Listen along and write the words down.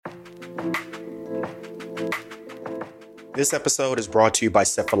This episode is brought to you by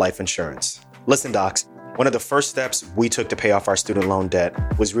Set for Life Insurance. Listen, docs, one of the first steps we took to pay off our student loan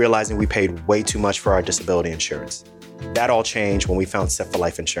debt was realizing we paid way too much for our disability insurance. That all changed when we found Set for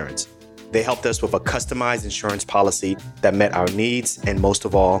Life Insurance. They helped us with a customized insurance policy that met our needs and, most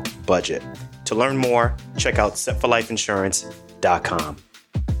of all, budget. To learn more, check out setforlifeinsurance.com.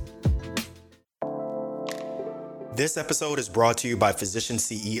 This episode is brought to you by Physician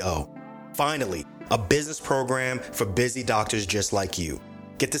CEO. Finally, a business program for busy doctors just like you.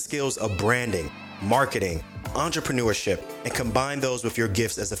 Get the skills of branding, marketing, entrepreneurship, and combine those with your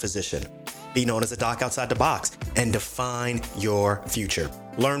gifts as a physician. Be known as a doc outside the box and define your future.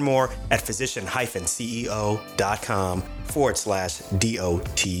 Learn more at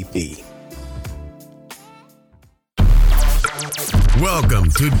physician-ceo.com/DOTB. Welcome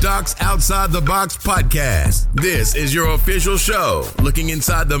to Docs Outside the Box podcast. This is your official show, looking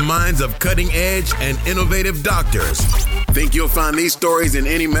inside the minds of cutting-edge and innovative doctors. Think you'll find these stories in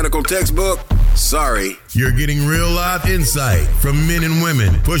any medical textbook? Sorry. You're getting real life insight from men and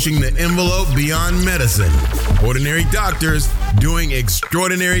women pushing the envelope beyond medicine. Ordinary doctors doing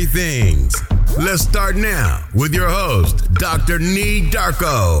extraordinary things. Let's start now with your host, Dr. Nee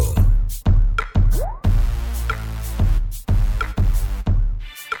Darko.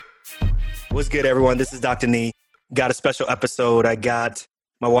 What's good, everyone? This is Dr. Nee. Got a special episode. I got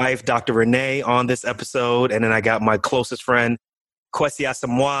my wife, Dr. Renee, on this episode, and then I got my closest friend, Kwesi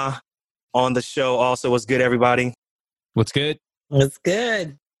Asamoah, on the show also. What's good, everybody? What's good? What's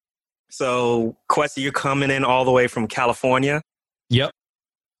good? So, Kwesi, you're coming in all the way from California? Yep.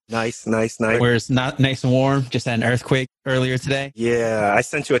 Nice. Where it's not nice and warm. Just had an earthquake earlier today. Yeah, I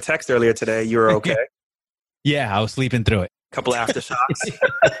sent you a text earlier today. You were okay? Yeah, I was sleeping through it. Couple aftershocks.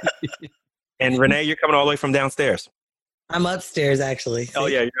 And Renee, you're coming all the way from downstairs. I'm upstairs, actually. Oh,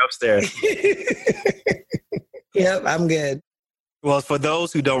 yeah, you're upstairs. Yep, I'm good. Well, for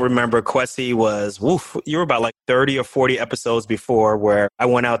those who don't remember, Kwesi was, you were about like 30 or 40 episodes before where I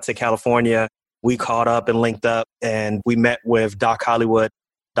went out to California. We caught up and linked up, and we met with Doc Hollywood,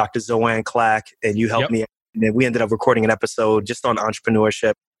 Dr. Zoanne Clack, and you helped me. And then we ended up recording an episode just on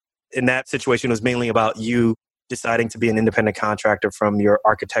entrepreneurship. In that situation, it was mainly about you deciding to be an independent contractor from your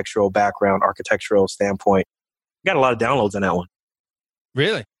architectural background, architectural standpoint. We got a lot of downloads on that one.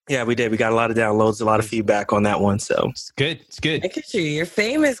 Really? Yeah, we did. We got a lot of downloads, a lot of feedback on that one. So it's good. Look at you. You're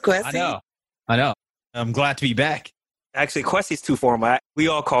famous, Kwesi. I know. I'm glad to be back. Actually, Kwesi's too formal. We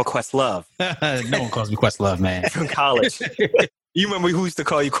all call Questlove. No one calls me Questlove, man. From college. You remember who used to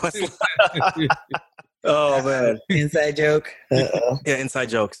call you Questlove? Oh, man. Inside joke. Uh-oh. Yeah, inside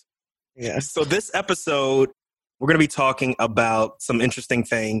jokes. Yeah. So this episode, we're going to be talking about some interesting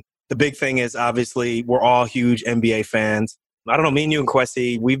thing. The big thing is, obviously, we're all huge NBA fans. I don't know, me and you and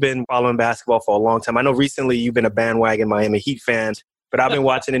Kwesi, we've been following basketball for a long time. I know recently you've been a bandwagon Miami Heat fan, but I've been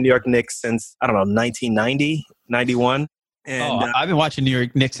watching the New York Knicks since, 1990, 91. And, I've been watching New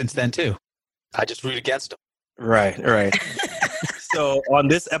York Knicks since then, too. I just root against them. Right. So on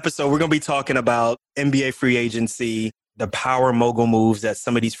this episode, we're going to be talking about NBA free agency, the power mogul moves that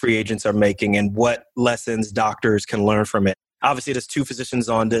some of these free agents are making, and what lessons doctors can learn from it. Obviously, there's two physicians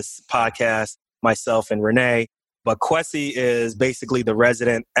on this podcast, myself and Renee, but Kwesi is basically the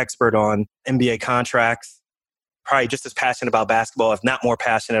resident expert on NBA contracts, probably just as passionate about basketball, if not more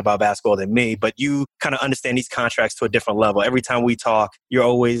passionate about basketball than me, but you kind of understand these contracts to a different level. Every time we talk, you're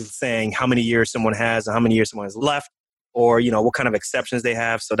always saying how many years someone has and how many years someone has left, or, what kind of exceptions they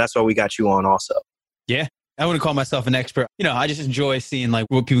have. So that's why we got you on also. Yeah. I wouldn't call myself an expert. I just enjoy seeing like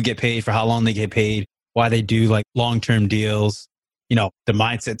what people get paid, for how long they get paid, why they do like long-term deals, the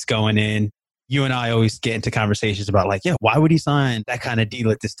mindsets going in. You and I always get into conversations about like, why would he sign that kind of deal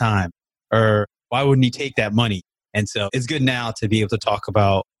at this time? Or why wouldn't he take that money? And so it's good now to be able to talk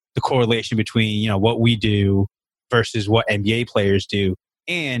about the correlation between, what we do versus what NBA players do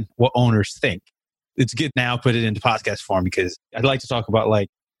and what owners think. It's good now put it into podcast form, because I'd like to talk about like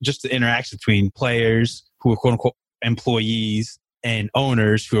just the interaction between players who are quote unquote employees and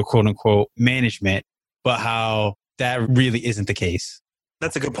owners who are quote unquote management, but how that really isn't the case.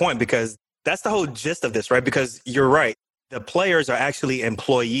 That's a good point, because that's the whole gist of this, right? Because you're right. The players are actually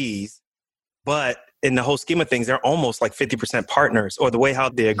employees, but in the whole scheme of things, they're almost like 50% partners, or the way how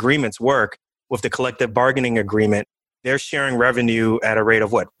the agreements work with the collective bargaining agreement, they're sharing revenue at a rate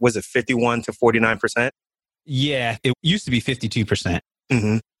of what? Was it 51 to 49%? Yeah, it used to be 52%.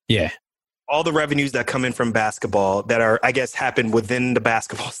 Mm-hmm. Yeah. All the revenues that come in from basketball that are, I guess, happen within the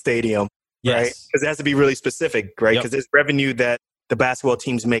basketball stadium, right? Because it has to be really specific, right? Because there's revenue that the basketball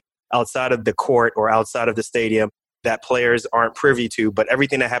teams make outside of the court or outside of the stadium that players aren't privy to, but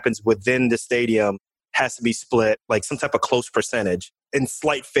everything that happens within the stadium has to be split, like some type of close percentage in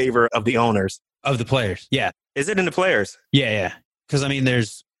slight favor of the owners. Of the players. Yeah. Is it in the players? Yeah. Because, I mean,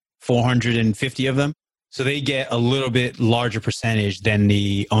 there's 450 of them. So they get a little bit larger percentage than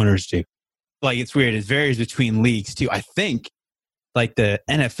the owners do. Like, it's weird. It varies between leagues, too. I think, like, the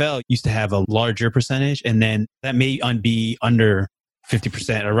NFL used to have a larger percentage, and then that may be under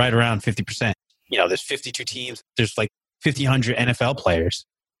 50% or right around 50%. You know, there's 52 teams. There's like 1,500 NFL players.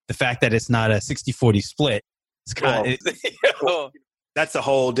 The fact that it's not a 60-40 split, it's kind of... That's a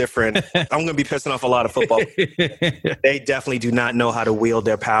whole different... I'm going to be pissing off a lot of football. They definitely do not know how to wield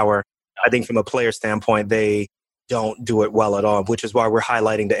their power. I think from a player standpoint, they don't do it well at all, which is why we're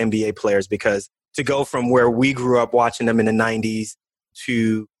highlighting the NBA players, because to go from where we grew up watching them in the 90s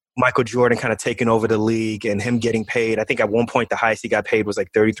to Michael Jordan kind of taking over the league and him getting paid. I think at one point the highest he got paid was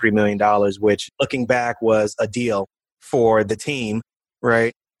like $33 million, which looking back was a deal for the team,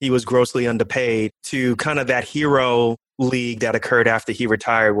 right? He was grossly underpaid, to kind of that hero league that occurred after he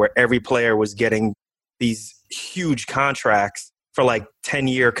retired, where every player was getting these huge contracts for like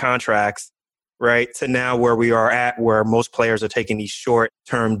 10-year contracts, right? To now where we are at, where most players are taking these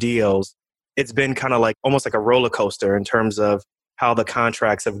short-term deals. It's been kind of like almost like a roller coaster in terms of how the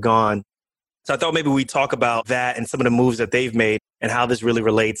contracts have gone. So I thought maybe we'd talk about that and some of the moves that they've made and how this really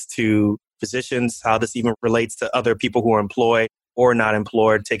relates to physicians, how this even relates to other people who are employed or not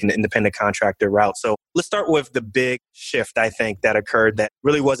employed, taking the independent contractor route. So let's start with the big shift, I think, that occurred that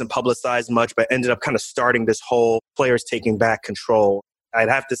really wasn't publicized much, but ended up kind of starting this whole players taking back control. I'd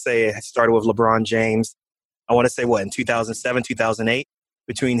have to say it started with LeBron James. I want to say, in 2007, 2008,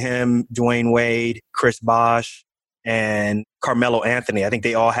 between him, Dwayne Wade, Chris Bosh, and Carmelo Anthony. I think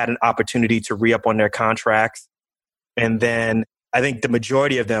they all had an opportunity to re-up on their contracts. And then I think the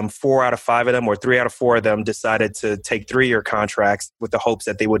majority of them, 4 out of 5 of them or 3 out of 4 of them, decided to take 3-year contracts with the hopes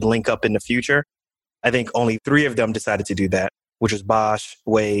that they would link up in the future. I think only 3 of them decided to do that, which was Bosh,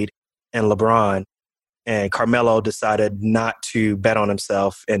 Wade, and LeBron. And Carmelo decided not to bet on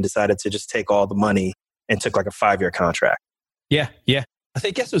himself and decided to just take all the money and took like a 5-year contract. Yeah. I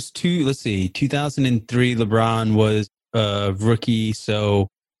think it was 2003 LeBron was a rookie. So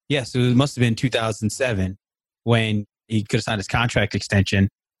it must have been 2007 when he could have signed his contract extension.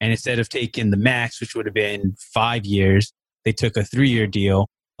 And instead of taking the max, which would have been 5 years, they took a 3-year deal.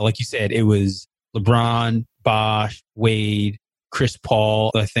 Like you said, it was LeBron, Bosh, Wade, Chris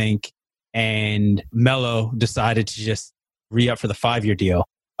Paul, I think, and Melo decided to just re-up for the 5-year deal.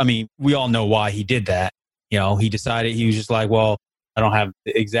 I mean, we all know why he did that. You know, he decided, he was just like, well, I don't have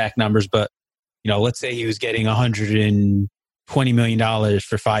the exact numbers, but, you know, let's say he was getting $120 million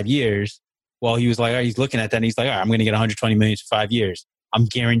for 5 years. Well, he was like, he's looking at that and he's like, all right, I'm going to get $120 million for 5 years. I'm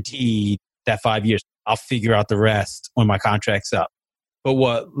guaranteed that 5 years. I'll figure out the rest when my contract's up. But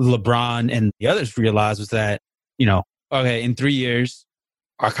what LeBron and the others realized was that, you know, okay, in 3 years,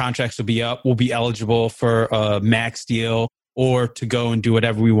 our contracts will be up. We'll be eligible for a max deal or to go and do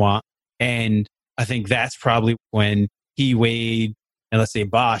whatever we want. And I think that's probably when he, Wade, and let's say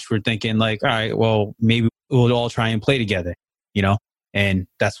Bosh were thinking like, all right, well, maybe we'll all try and play together, you know? And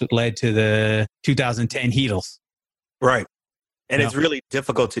that's what led to the 2010 Heatles. Right. And it's really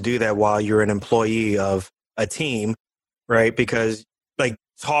difficult to do that while you're an employee of a team, right? Because like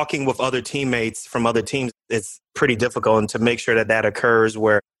talking with other teammates from other teams, it's pretty difficult. And to make sure that that occurs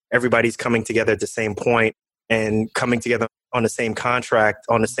where everybody's coming together at the same point and coming together on the same contract,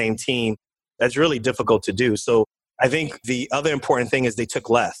 on the same team, that's really difficult to do. So I think the other important thing is they took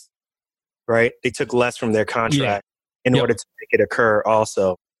less, right? They took less from their contract in order to make it occur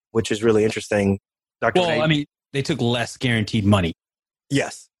also, which is really interesting. Dr. Well, I mean, they took less guaranteed money.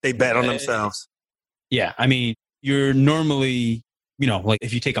 Yes, they bet on themselves. Yeah, I mean, you're normally, you know, like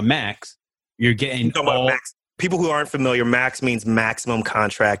if you take a max, you're getting all... max. People who aren't familiar, max means maximum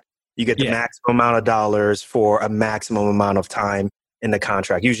contract. You get the maximum amount of dollars for a maximum amount of time in the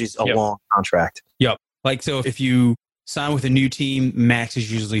contract. Usually it's a long contract. Yep. Like, so if you sign with a new team, max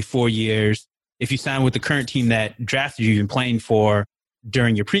is usually 4 years. If you sign with the current team that drafted you, you've been playing for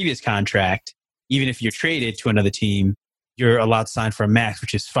during your previous contract, even if you're traded to another team, you're allowed to sign for a max,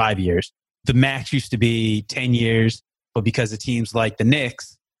 which is 5 years. The max used to be 10 years, but because of teams like the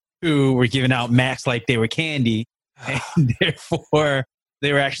Knicks, who were giving out max like they were candy, and therefore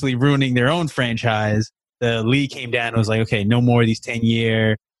they were actually ruining their own franchise, the league came down and was like, okay, no more of these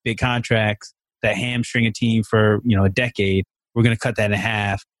 10-year big contracts that hamstring a team for, you know, a decade. We're going to cut that in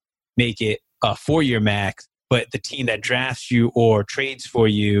half, make it a 4-year max, but the team that drafts you or trades for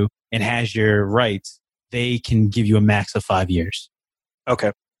you and has your rights, they can give you a max of 5 years.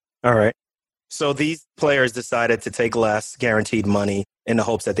 Okay. All right. So these players decided to take less guaranteed money in the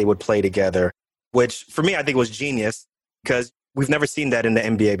hopes that they would play together. which for me, I think was genius because we've never seen that in the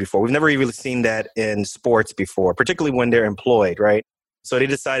NBA before. We've never really seen that in sports before, particularly when they're employed, right? So they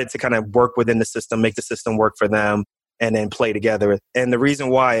decided to kind of work within the system, make the system work for them, and then play together. And the reason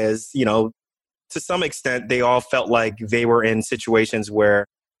why is, to some extent, they all felt like they were in situations where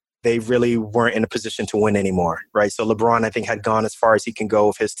they really weren't in a position to win anymore, right? So LeBron, I think, had gone as far as he can go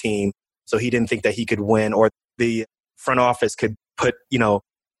with his team. So he didn't think that he could win, or the front office could put,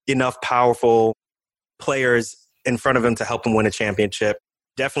 enough powerful players in front of him to help him win a championship.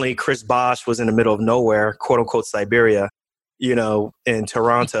 Definitely Chris Bosh was in the middle of nowhere, quote unquote Siberia, in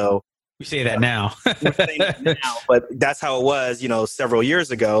Toronto. We say that now. We're saying that now, but that's how it was, several years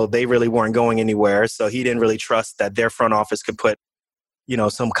ago. They really weren't going anywhere. So he didn't really trust that their front office could put,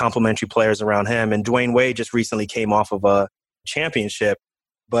 some complimentary players around him. And Dwayne Wade just recently came off of a championship,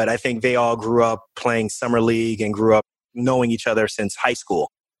 but I think they all grew up playing summer league and grew up knowing each other since high school.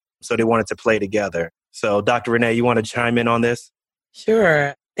 So they wanted to play together. So Dr. Renee, you want to chime in on this?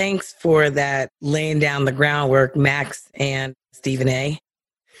 Sure. Thanks for that laying down the groundwork, Max and Stephen A.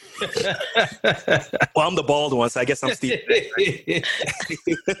 Well, I'm the bald one, so I guess I'm Stephen A.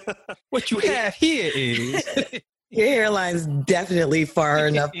 What you have here is... Your hairline's definitely far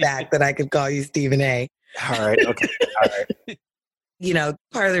enough back that I could call you Stephen A. All right. Okay. All right.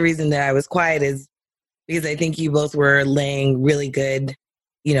 Part of the reason that I was quiet is because I think you both were laying really good,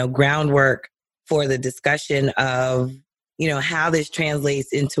 groundwork for the discussion of, how this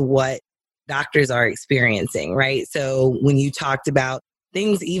translates into what doctors are experiencing, right? So when you talked about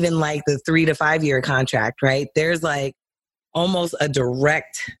things even like the 3 to 5 year contract, right? There's like almost a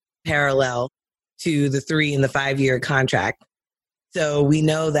direct parallel to the 3 and the 5 year contract. So we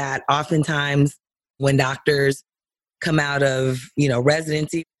know that oftentimes when doctors come out of,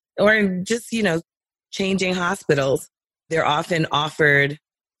 residency or just, changing hospitals, they're often offered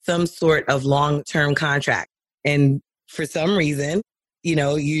some sort of long-term contract. And for some reason,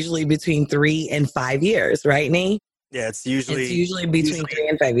 usually between 3 and 5 years, right, Nee? Yeah, it's usually between 3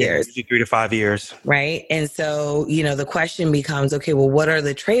 and 5 years. Usually 3 to 5 years. Right. And so, the question becomes, okay, well, what are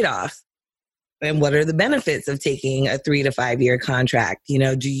the trade-offs? And what are the benefits of taking a 3 to 5 year contract?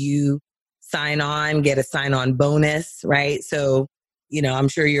 Do you sign on, get a sign-on bonus, right? So, I'm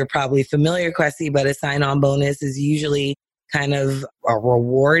sure you're probably familiar, Kwesi, but a sign-on bonus is usually kind of a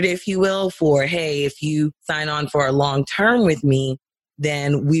reward, if you will, for, hey, if you sign on for a long term with me,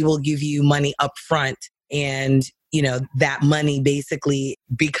 then we will give you money up front. And, that money basically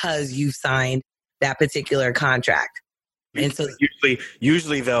because you signed that particular contract. And so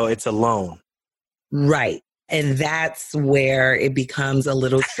usually though, it's a loan. Right. And that's where it becomes a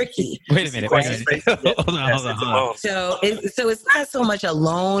little tricky. Wait a minute. Hold on. So it's not so much a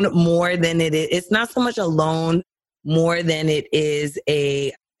loan more than it is. It's not so much a loan more than it is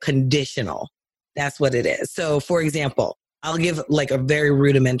a conditional. That's what it is. So for example, I'll give like a very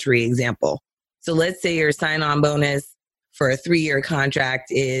rudimentary example. So let's say your sign-on bonus for a 3-year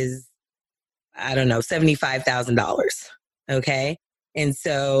contract is, I don't know, $75,000. Okay. And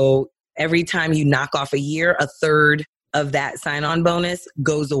so every time you knock off a year, a third of that sign-on bonus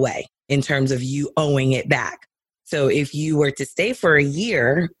goes away in terms of you owing it back. So if you were to stay for a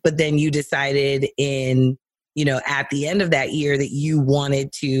year, but then you decided at the end of that year that you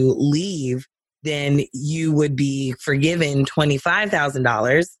wanted to leave, then you would be forgiven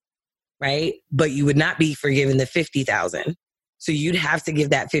 $25,000, right? But you would not be forgiven the $50,000. So you'd have to give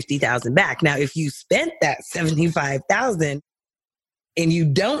that $50,000 back. Now, if you spent that $75,000 and you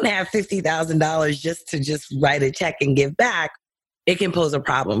don't have $50,000 just to write a check and give back, it can pose a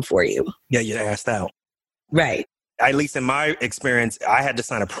problem for you. Yeah, you're asked out. Right. At least in my experience, I had to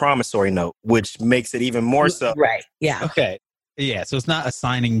sign a promissory note, which makes it even more so. Right. Yeah. Okay. Yeah. So it's not a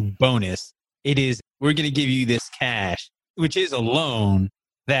signing bonus. It is, we're going to give you this cash, which is a loan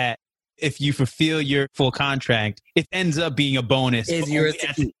that if you fulfill your full contract, it ends up being a bonus.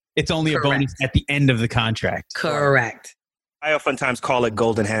 It's only Correct. A bonus at the end of the contract. Correct. I oftentimes call it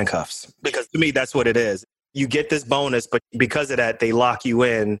golden handcuffs because to me, that's what it is. You get this bonus, but because of that, they lock you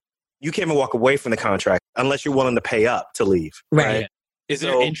in. You can't even walk away from the contract unless you're willing to pay up to leave. Right. Is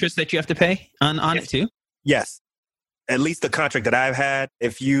there interest that you have to pay on it too? Yes. At least the contract that I've had,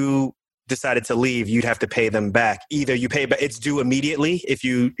 if you decided to leave, you'd have to pay them back. Either you pay, but it's due immediately if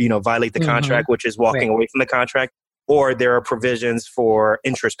you violate the contract, which is walking away from the contract, or there are provisions for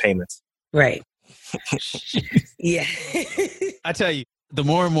interest payments. Right. Yeah. I tell you, the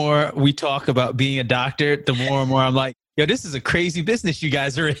more and more we talk about being a doctor, the more and more I'm like, yo, this is a crazy business you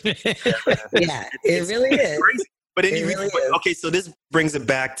guys are in. Yeah, it really is. Crazy. But okay, so this brings it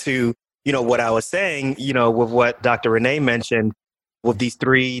back to, what I was saying, with what Dr. Renee mentioned. with these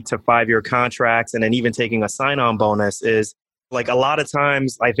 3 to 5 year contracts and then even taking a sign-on bonus is like a lot of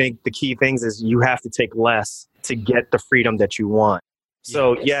times I think the key things is you have to take less to get the freedom that you want.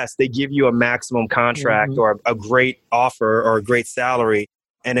 So yes, they give you a maximum contract or a great offer or a great salary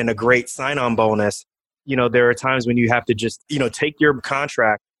and then a great sign-on bonus. You know, there are times when you have to just, you know, take your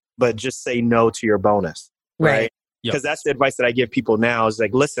contract, but just say no to your bonus. Right. Because that's the advice that I give people now is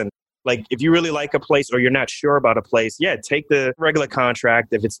like, listen, like if you really like a place or you're not sure about a place, take the regular contract.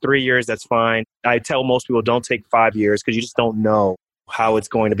 If it's 3 years, that's fine. I tell most people don't take 5 years because you just don't know how it's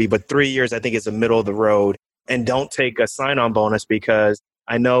going to be. But 3 years, I think is the middle of the road. And don't take a sign-on bonus because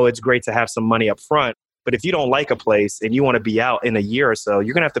I know it's great to have some money up front. But if you don't like a place and you want to be out in a year or so,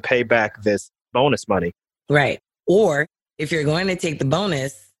 you're going to have to pay back this bonus money. Right. Or if you're going to take the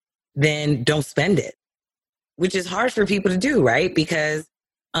bonus, then don't spend it, which is hard for people to do, right? Because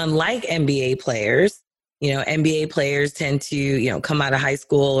unlike NBA players, you know, NBA players tend to, you know, come out of high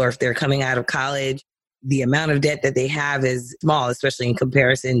school or if they're coming out of college, the amount of debt that they have is small, especially in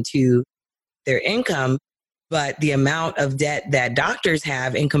comparison to their income. But the amount of debt that doctors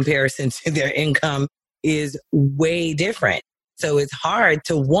have in comparison to their income is way different. So it's hard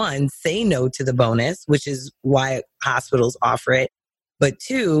to, one, say no to the bonus, which is why hospitals offer it. But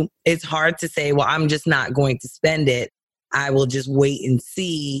two, it's hard to say, well, I'm just not going to spend it. I will just wait and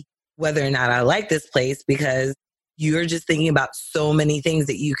see whether or not I like this place because you're just thinking about so many things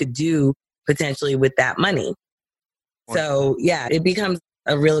that you could do potentially with that money. So yeah, it becomes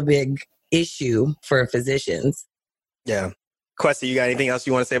a really big issue for physicians. Yeah. Kwesi, you got anything else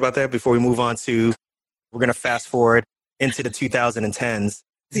you want to say about that before we move on to, we're going to fast forward into the 2010s.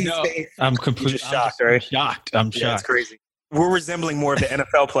 No, I'm completely shocked, right? I'm shocked. It's crazy. We're resembling more of the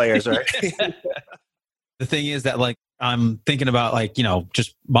NFL players, right? The thing is that like, I'm thinking about like, you know,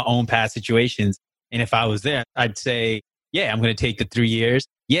 just my own past situations. And if I was there, I'd say, yeah, I'm going to take the 3 years.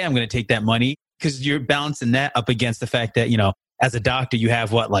 Yeah, I'm going to take that money because you're balancing that up against the fact that, you know, as a doctor, you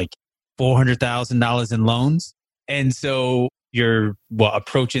have like $400,000 in loans. And so you're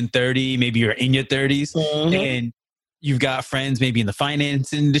approaching 30, maybe you're in your 30s and you've got friends maybe in the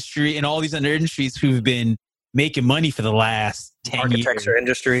finance industry and all these other industries who've been making money for the last 10 years. Architecture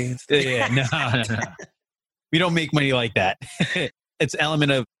industry. Yeah, no. We don't make money like that. It's an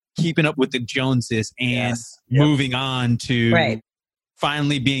element of keeping up with the Joneses and moving on to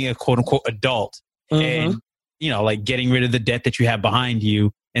finally being a quote unquote adult and, you know, like getting rid of the debt that you have behind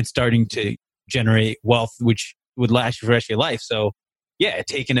you and starting to generate wealth, which would last you for the rest of your life. So yeah,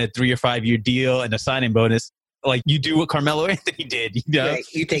 taking a 3 or 5 year deal and a signing bonus, like you do what Carmelo Anthony did. You know? Right.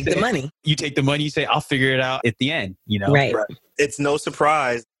 You take the money. You take the money, you say, I'll figure it out at the end, you know? Right. It's no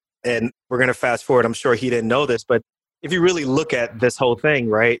surprise. And we're going to fast forward. I'm sure he didn't know this, but if you really look at this whole thing,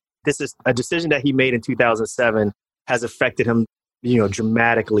 right, this is a decision that he made in 2007 has affected him, you know,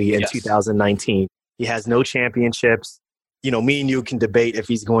 dramatically in 2019. He has no championships. You know, me and you can debate if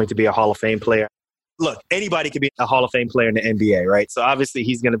he's going to be a Hall of Fame player. Look, anybody could be a Hall of Fame player in the NBA, right? So obviously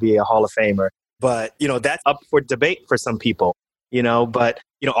he's going to be a Hall of Famer. But, you know, that's up for debate for some people, you know. But,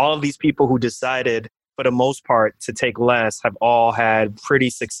 you know, all of these people who decided for the most part to take less have all had pretty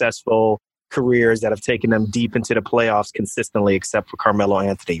successful careers that have taken them deep into the playoffs consistently, except for Carmelo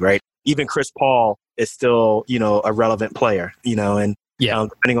Anthony, right? Even Chris Paul is still, you know, a relevant player, you know, and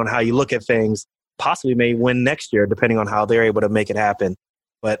depending on how you look at things, possibly may win next year, depending on how they're able to make it happen.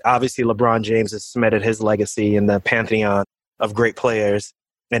 But obviously LeBron James has cemented his legacy in the pantheon of great players.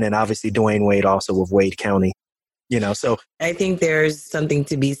 And then obviously Dwayne Wade also with Wade County, you know, so. I think there's something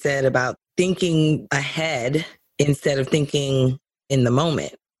to be said about thinking ahead instead of thinking in the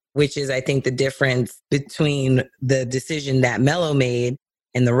moment, which is, I think, the difference between the decision that Melo made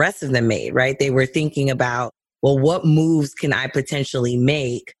and the rest of them made, right? They were thinking about, well, what moves can I potentially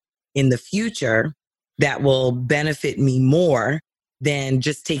make in the future that will benefit me more than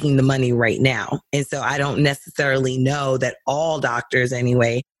just taking the money right now? And so I don't necessarily know that all doctors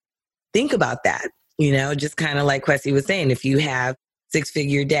anyway think about that, you know, just kind of like Kwesi was saying, if you have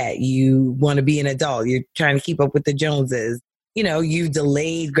 6-figure debt, you want to be an adult, you're trying to keep up with the Joneses, you know, you've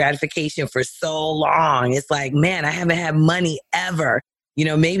delayed gratification for so long. It's like, man, I haven't had money ever. You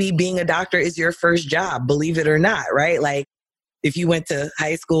know, maybe being a doctor is your first job, believe it or not, right? Like if you went to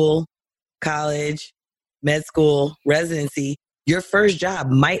high school, college, med school, residency, your first job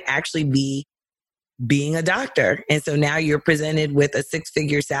might actually be being a doctor. And so now you're presented with a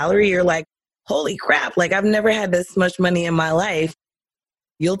 6-figure salary. You're like, holy crap, like I've never had this much money in my life.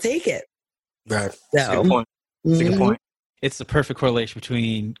 You'll take it. Right. So, that's a good point. That's a good point. It's the perfect correlation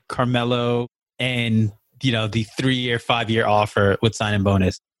between Carmelo and, you know, the 3-year, 5-year offer with sign-in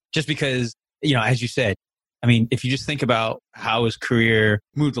bonus. Just because, you know, as you said, I mean, if you just think about how his career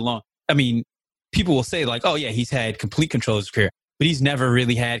moved along, I mean, people will say like, oh yeah, he's had complete control of his career, but he's never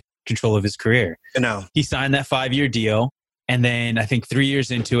really had control of his career. No. He signed that 5-year deal. And then I think 3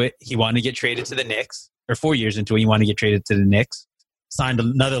 years into it, he wanted to get traded to the Knicks, or 4 years into it, he wanted to get traded to the Knicks, signed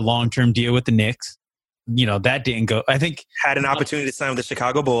another long-term deal with the Knicks. That didn't go. I think had an opportunity to sign with the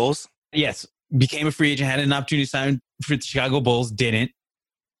Chicago Bulls. Yes. Became a free agent, had an opportunity to sign for the Chicago Bulls, didn't.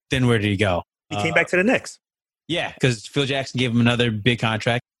 Then where did he go? He came back to the Knicks. Yeah, because Phil Jackson gave him another big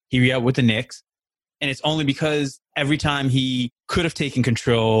contract. He re-upped with the Knicks. And it's only because every time he could have taken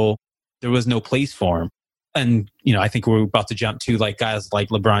control, there was no place for him. And, I think we're about to jump to like guys like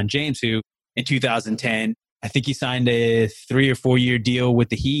LeBron James, who in 2010, I think he signed a 3 or 4 year deal with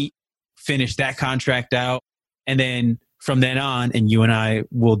the Heat, finished that contract out. And then from then on, and you and I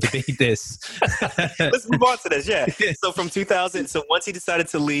will debate this. Let's move on to this. Yeah. So from 2000, so once he decided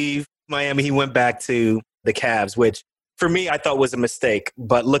to leave Miami, he went back to the Cavs, which for me, I thought was a mistake.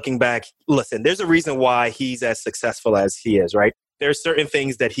 But looking back, listen, there's a reason why he's as successful as he is, right? There are certain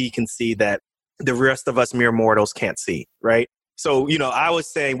things that he can see that the rest of us mere mortals can't see, right? So, I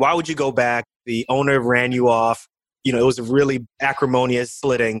was saying, why would you go back? The owner ran you off. It was a really acrimonious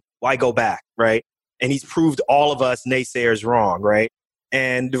slitting. Why go back, right? And he's proved all of us naysayers wrong, right?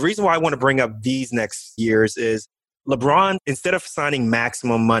 And the reason why I want to bring up these next years is LeBron, instead of signing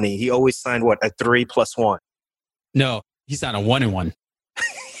maximum money, he always signed a 3+1? No, he signed a 1-1.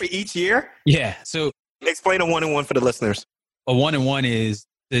 For each year? Yeah. So explain a 1-1 for the listeners. A 1-1 is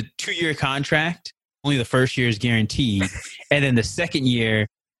the 2-year contract. Only the first year is guaranteed. And then the second year,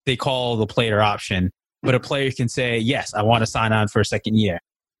 they call the player option. But a player can say, yes, I want to sign on for a second year.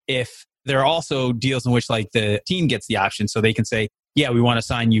 If there are also deals in which like the team gets the option, so they can say, yeah, we want to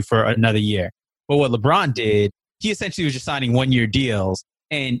sign you for another year. But what LeBron did, he essentially was just signing 1-year deals.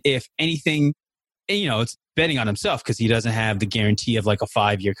 And if anything, it's betting on himself because he doesn't have the guarantee of like a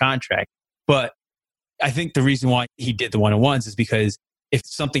 5-year contract. But I think the reason why he did the 1-on-1s is because if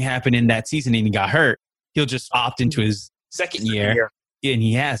something happened in that season and he got hurt, he'll just opt into his second year and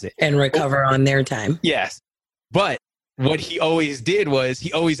he has it. And recover on their time. Yes. But what he always did was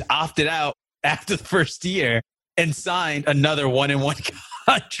he always opted out after the first year and signed another 1-on-1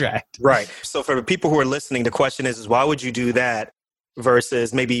 contract. Right. So for the people who are listening, the question is why would you do that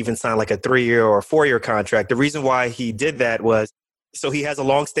versus maybe even sign like a 3-year or a 4-year contract? The reason why he did that was so he has a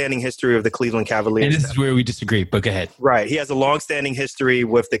long-standing history of the Cleveland Cavaliers. And this is where we disagree, but go ahead. Right. He has a long-standing history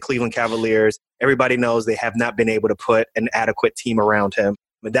with the Cleveland Cavaliers. Everybody knows they have not been able to put an adequate team around him.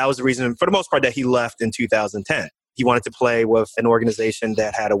 But that was the reason, for the most part, that he left in 2010. He wanted to play with an organization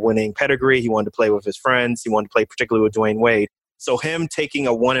that had a winning pedigree. He wanted to play with his friends. He wanted to play particularly with Dwayne Wade. So him taking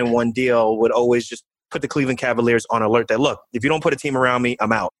a 1-on-1 deal would always just put the Cleveland Cavaliers on alert that, look, if you don't put a team around me,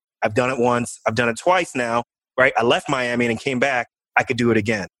 I'm out. I've done it once. I've done it twice now, right? I left Miami and came back. I could do it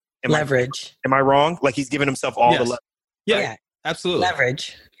again. Leverage. Am I wrong? Like he's giving himself all the leverage. Yeah, absolutely.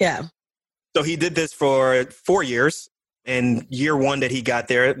 Leverage. Yeah. So he did this for 4 years. And year one that he got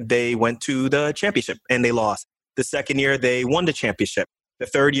there, they went to the championship and they lost. The second year, they won the championship. The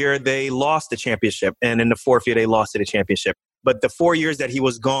third year, they lost the championship. And in the fourth year, they lost to the championship. But the 4 years that he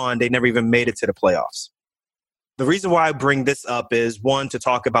was gone, they never even made it to the playoffs. The reason why I bring this up is, one, to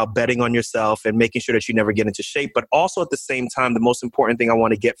talk about betting on yourself and making sure that you never get into shape. But also at the same time, the most important thing I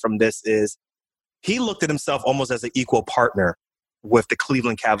want to get from this is he looked at himself almost as an equal partner with the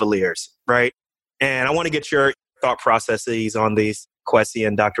Cleveland Cavaliers, right? And I want to get your thought processes on these, Kwesi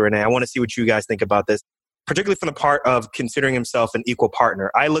and Dr. Renee. I want to see what you guys think about this, particularly from the part of considering himself an equal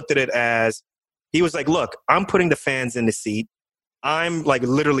partner. I looked at it as he was like, look, I'm putting the fans in the seat. I'm like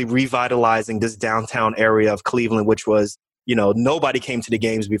literally revitalizing this downtown area of Cleveland, which was, nobody came to the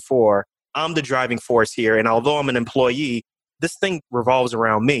games before. I'm the driving force here. And although I'm an employee, this thing revolves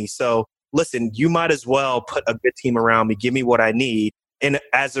around me. So listen, you might as well put a good team around me. Give me what I need. And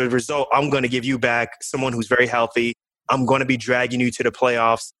as a result, I'm going to give you back someone who's very healthy. I'm going to be dragging you to the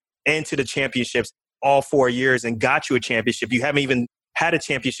playoffs and to the championships all 4 years and got you a championship. You haven't even had a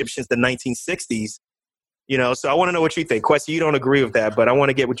championship since the 1960s. So I want to know what you think. Kwesi, you don't agree with that, but I want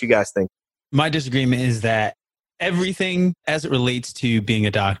to get what you guys think. My disagreement is that everything as it relates to being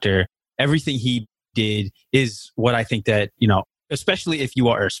a doctor, everything he did is what I think that, especially if you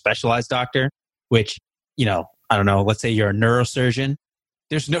are a specialized doctor, which, I don't know, let's say you're a neurosurgeon.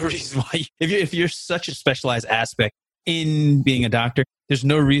 There's no reason why, if you're such a specialized aspect in being a doctor, there's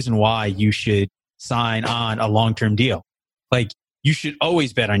no reason why you should sign on a long-term deal. Like you should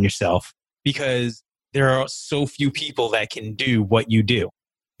always bet on yourself because there are so few people that can do what you do,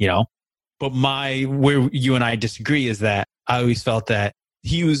 But where you and I disagree is that I always felt that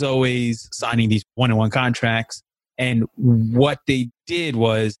he was always signing these one-on-one contracts. And what they did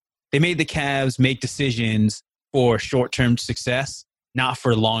was they made the Cavs make decisions for short-term success, not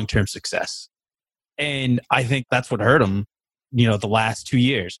for long-term success. And I think that's what hurt them, the last 2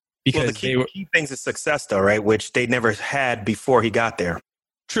 years. Because the key things is success, though, right? Which they never had before he got there.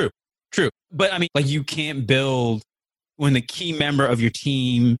 True. But I mean, like, you can't build when the key member of your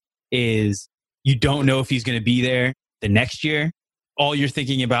team is you don't know if he's going to be there the next year. All you're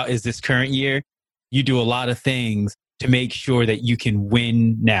thinking about is this current year. You do a lot of things to make sure that you can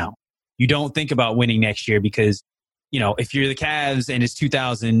win now. You don't think about winning next year because, if you're the Cavs and it's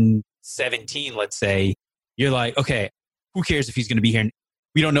 2017, let's say, you're like, okay, who cares if he's going to be here?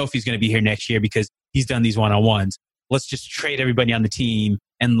 We don't know if he's going to be here next year because he's done these one-on-ones. Let's just trade everybody on the team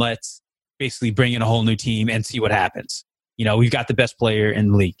and let's basically bring in a whole new team and see what happens. We've got the best player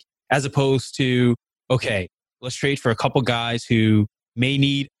in the league. As opposed to, okay, let's trade for a couple guys who may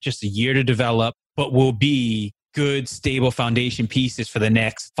need just a year to develop, but will be good, stable foundation pieces for the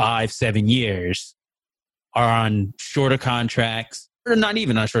next 5-7 years, are on shorter contracts, or not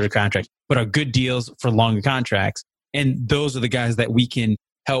even on shorter contracts, but are good deals for longer contracts. And those are the guys that we can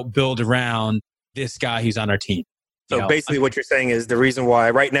help build around this guy who's on our team. So basically what you're saying is the reason why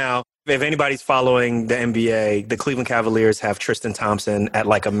right now, if anybody's following the NBA, the Cleveland Cavaliers have Tristan Thompson at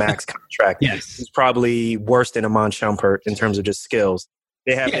like a max contract. Yes. He's probably worse than Iman Shumpert in terms of just skills.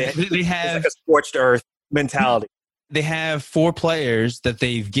 They have like a scorched earth mentality. They have 4 players that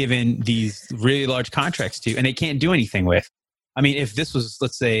they've given these really large contracts to, and they can't do anything with. I mean, if this was,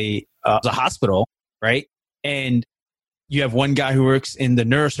 let's say, a hospital, right? And you have one guy who works in the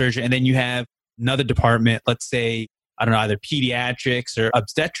neurosurgery, and then you have another department, let's say, I don't know, either pediatrics or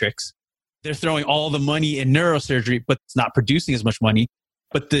obstetrics. They're throwing all the money in neurosurgery, but it's not producing as much money.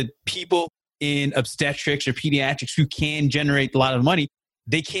 But the people in obstetrics or pediatrics who can generate a lot of money,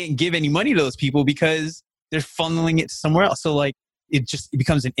 they can't give any money to those people because they're funneling it somewhere else. So like it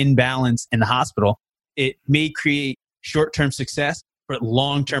becomes an imbalance in the hospital. It may create short-term success, but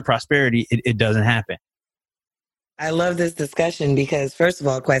long-term prosperity, it doesn't happen. I love this discussion because, first of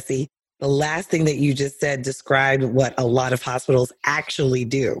all, Kwesi, the last thing that you just said described what a lot of hospitals actually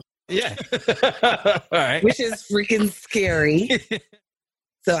do. Yeah. All right. Which is freaking scary.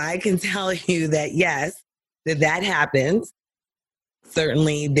 So I can tell you that, yes, that happens.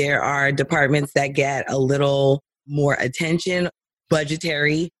 Certainly, there are departments that get a little more attention,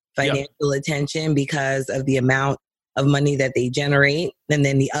 budgetary, financial attention because of the amount of money that they generate. And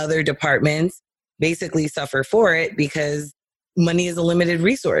then the other departments basically suffer for it because money is a limited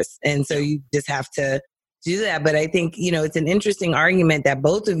resource. And so you just have to do that. But I think, it's an interesting argument that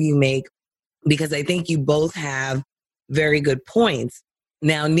both of you make because I think you both have very good points.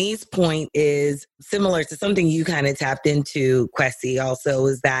 Now, Nee's point is similar to something you kind of tapped into, Kwesi, also,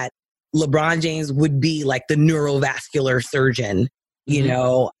 is that LeBron James would be like the neurovascular surgeon,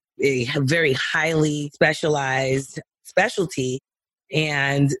 a very highly specialized specialty.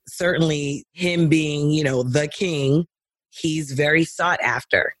 And certainly him being, the king, he's very sought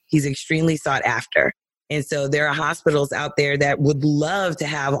after. He's extremely sought after. And so there are hospitals out there that would love to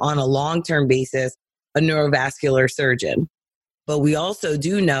have on a long-term basis a neurovascular surgeon. But we also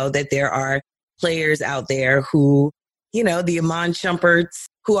do know that there are players out there who, the Iman Shumperts,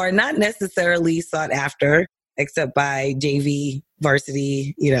 who are not necessarily sought after, except by JV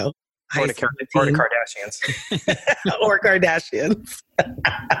varsity, high school or the Kardashians. or Kardashians.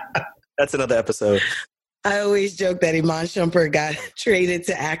 That's another episode. I always joke that Iman Shumpert got traded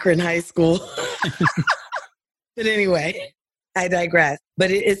to Akron High School. But anyway, I digress.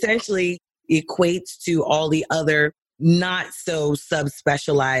 But it essentially equates to all the other not so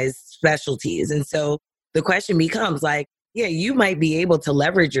subspecialized specialties. And so the question becomes like, yeah, you might be able to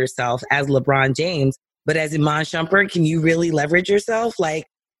leverage yourself as LeBron James, but as Iman Shumpert, can you really leverage yourself? Like,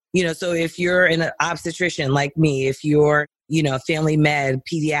 so if you're an obstetrician like me, if you're, family med,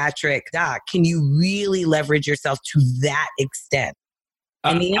 pediatric doc, can you really leverage yourself to that extent?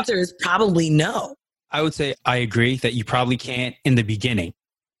 And the answer is probably no. I would say I agree that you probably can't in the beginning,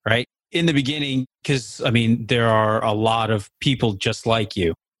 right? In the beginning, because there are a lot of people just like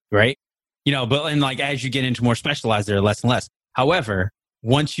you, right? But as you get into more specialized, there are less and less. However,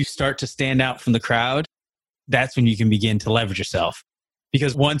 once you start to stand out from the crowd, that's when you can begin to leverage yourself.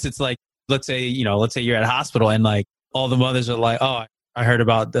 Because once it's like, let's say you're at a hospital and like all the mothers are like, oh, I heard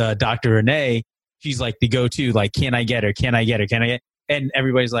about Dr. Renee. She's like the go-to, like, can I get her? Can I get her? Can I get? And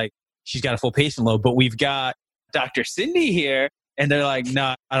everybody's like, she's got a full patient load, but we've got Dr. Cindy here. And they're like,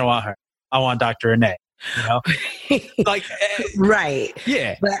 no, I don't want her. I want Dr. Renee. Right.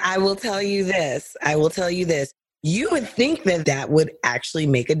 Yeah. But I will tell you this. You would think that that would actually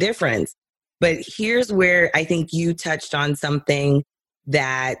make a difference. But here's where I think you touched on something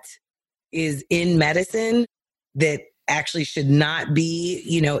that is in medicine that actually should not be,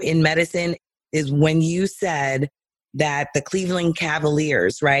 in medicine, is when you said that the Cleveland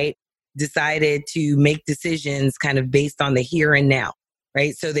Cavaliers, right, decided to make decisions kind of based on the here and now,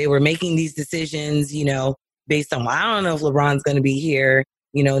 right? So they were making these decisions, based on, well, I don't know if LeBron's going to be here,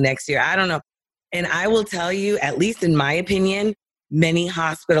 next year. I don't know. And I will tell you, at least in my opinion, many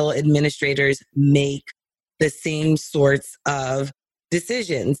hospital administrators make the same sorts of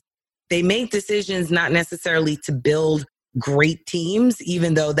decisions. They make decisions not necessarily to build great teams,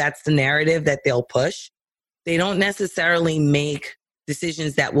 even though that's the narrative that they'll push. They don't necessarily make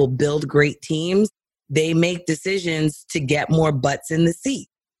decisions that will build great teams. They make decisions to get more butts in the seat.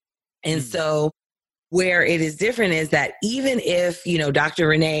 And so where it is different is that even if, Dr.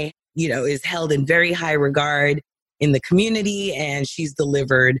 Renee, is held in very high regard in the community and she's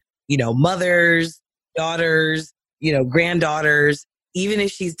delivered, mothers, daughters, granddaughters, even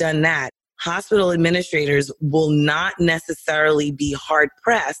if she's done that, hospital administrators will not necessarily be hard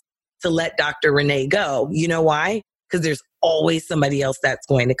pressed to let Dr. Renee go. You know why? Because there's always somebody else that's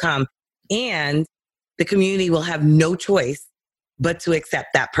going to come. And the community will have no choice but to accept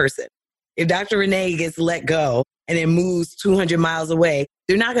that person. If Dr. Renee gets let go and it moves 200 miles away,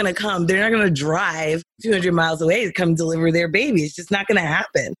 they're not going to come. They're not going to drive 200 miles away to come deliver their baby. It's just not going to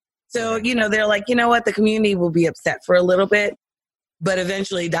happen. So, they're like, you know what? The community will be upset for a little bit, but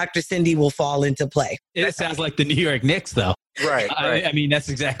eventually Dr. Cindy will fall into play. It sounds like the New York Knicks, though. Right. I mean, that's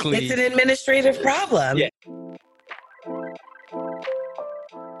exactly. It's an administrative problem. Yeah.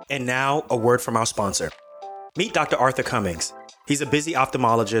 And now, a word from our sponsor. Meet Dr. Arthur Cummings. He's a busy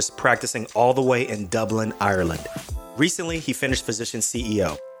ophthalmologist practicing all the way in Dublin, Ireland. Recently, he finished Physician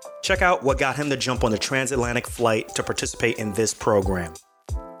CEO. Check out what got him the jump on the transatlantic flight to participate in this program.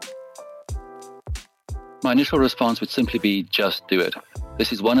 My initial response would simply be just do it.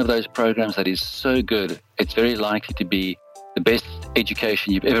 This is one of those programs that is so good, it's very likely to be the best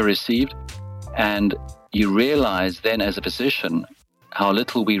education you've ever received. And you realize then as a physician how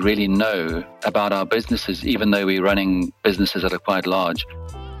little we really know about our businesses, even though we're running businesses that are quite large.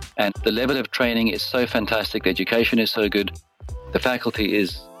 And the level of training is so fantastic, the education is so good, the faculty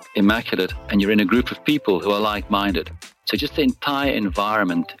is immaculate, and you're in a group of people who are like-minded. So just the entire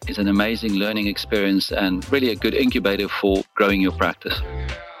environment is an amazing learning experience and really a good incubator for growing your practice.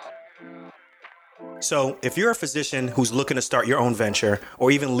 So if you're a physician who's looking to start your own venture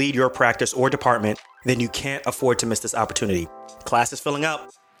or even lead your practice or department, then you can't afford to miss this opportunity. Class is filling up.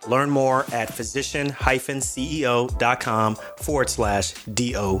 Learn more at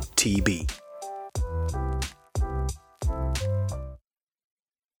physician-ceo.com/DOTB.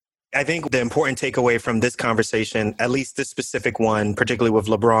 I think the important takeaway from this conversation, at least this specific one, particularly with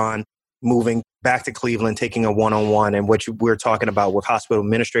LeBron moving back to Cleveland, taking a one-on-one, and what we're talking about with hospital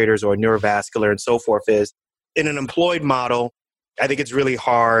administrators or neurovascular and so forth, is in an employed model, I think it's really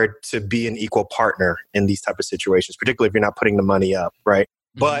hard to be an equal partner in these type of situations, particularly if you're not putting the money up, right?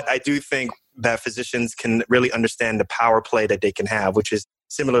 Mm-hmm. But I do think that physicians can really understand the power play that they can have, which is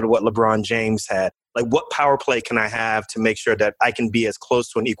similar to what LeBron James had. Like, what power play can I have to make sure that I can be as close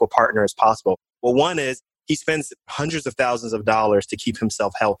to an equal partner as possible? Well, one is he spends hundreds of thousands of dollars to keep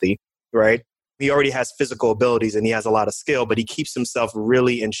himself healthy, right? He already has physical abilities and he has a lot of skill, but he keeps himself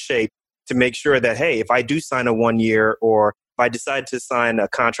really in shape to make sure that, hey, if I do sign a 1 year or if I decide to sign a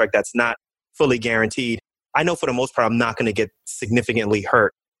contract that's not fully guaranteed, I know for the most part I'm not going to get significantly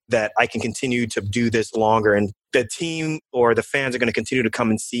hurt, that I can continue to do this longer. And the team or the fans are going to continue to come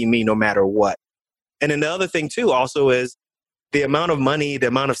and see me no matter what. And then the other thing too also is the amount of money, the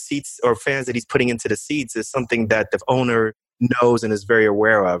amount of seats or fans that he's putting into the seats is something that the owner knows and is very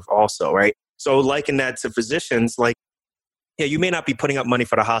aware of also, right? So liken that to physicians, like, yeah, you may not be putting up money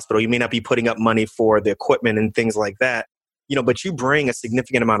for the hospital. You may not be putting up money for the equipment and things like that, but you bring a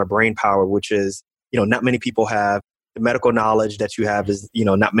significant amount of brain power, which is, not many people have. The medical knowledge that you have is,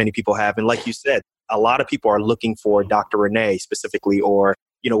 not many people have. And like you said, a lot of people are looking for Dr. Renee specifically, or,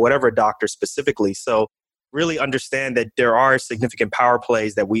 whatever doctor specifically. So really understand that there are significant power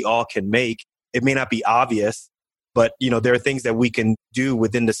plays that we all can make. It may not be obvious, but, there are things that we can do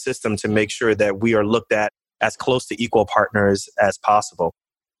within the system to make sure that we are looked at as close to equal partners as possible.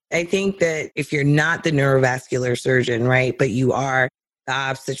 I think that if you're not the neurovascular surgeon, right, but you are the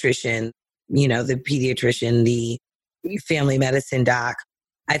obstetrician, the pediatrician, the family medicine doc,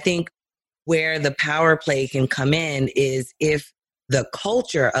 I think where the power play can come in is if the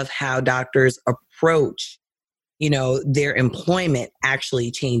culture of how doctors approach, their employment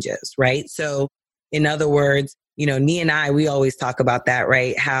actually changes, right? So in other words, Nee and I, we always talk about that,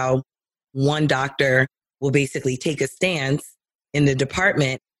 right? How one doctor will basically take a stance in the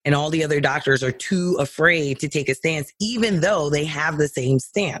department and all the other doctors are too afraid to take a stance, even though they have the same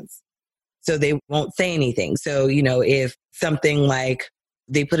stance. So they won't say anything. So, if something like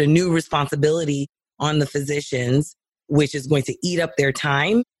they put a new responsibility on the physicians, which is going to eat up their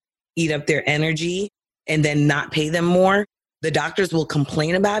time, eat up their energy, and then not pay them more, the doctors will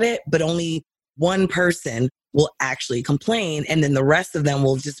complain about it, but only one person will actually complain. And then the rest of them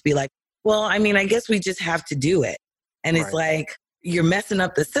will just be like, well, I guess we just have to do it. And it's like, you're messing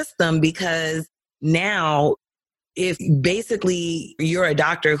up the system, because now if basically you're a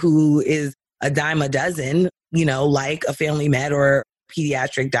doctor who is a dime a dozen, like a family med or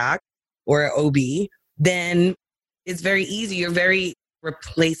pediatric doc or OB, then it's very easy. You're very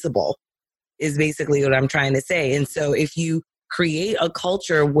replaceable is basically what I'm trying to say. And so if you create a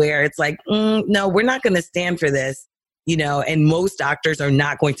culture where it's like, no, we're not going to stand for this, and most doctors are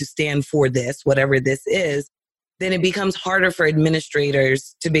not going to stand for this, whatever this is, then it becomes harder for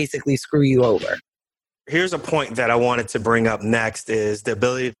administrators to basically screw you over. Here's a point that I wanted to bring up next is the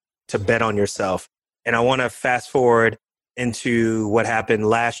ability to bet on yourself. And I want to fast forward into what happened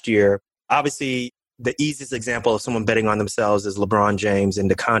last year. Obviously, the easiest example of someone betting on themselves is LeBron James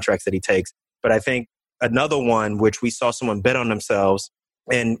and the contracts that he takes. But I think another one, which we saw someone bet on themselves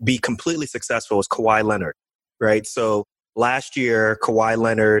and be completely successful, is Kawhi Leonard, right? So last year, Kawhi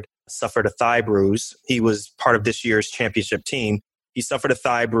Leonard suffered a thigh bruise. He was part of this year's championship team. He suffered a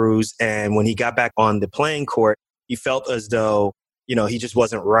thigh bruise. And when he got back on the playing court, he felt as though, he just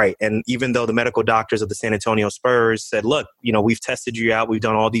wasn't right. And even though the medical doctors of the San Antonio Spurs said, look, we've tested you out. We've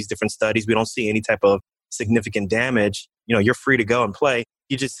done all these different studies. We don't see any type of significant damage. You're free to go and play.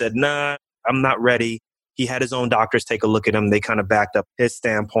 He just said, nah, I'm not ready. He had his own doctors take a look at him. They kind of backed up his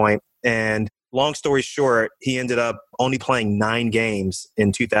standpoint. And long story short, he ended up only playing 9 games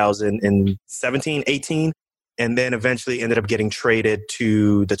in 2017, 18, and then eventually ended up getting traded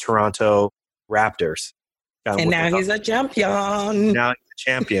to the Toronto Raptors. And now he's a champion. Now he's a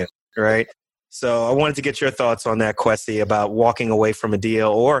champion, right? So I wanted to get your thoughts on that, Kwesi, about walking away from a deal,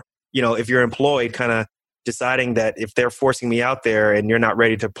 or, if you're employed, kind of deciding that if they're forcing me out there and you're not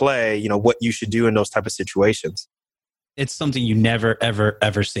ready to play, what you should do in those type of situations. It's something you never, ever,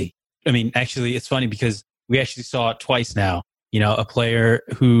 ever see. Actually, it's funny because we actually saw it twice now. A player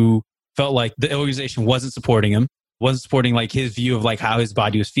who felt like the organization wasn't supporting him, wasn't supporting like his view of like how his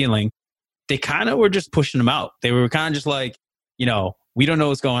body was feeling. They kind of were just pushing him out. They were kind of just like, we don't know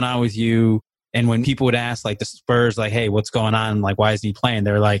what's going on with you. And when people would ask like the Spurs, like, hey, what's going on? Like, why isn't he playing?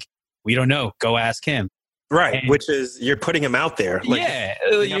 They're like, we don't know. Go ask him. Right. And, which is, you're putting him out there. Like,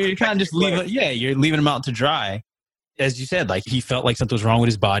 you're kind of just you're leaving him out to dry. As you said, like he felt like something was wrong with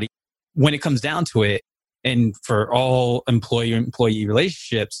his body. When it comes down to it, and for all employer-employee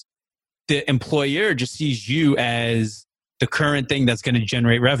relationships, the employer just sees you as the current thing that's going to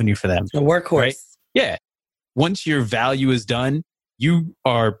generate revenue for them. A workhorse. Right? Yeah. Once your value is done, you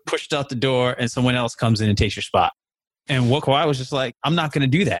are pushed out the door and someone else comes in and takes your spot. And what Kawhi was just like, I'm not going to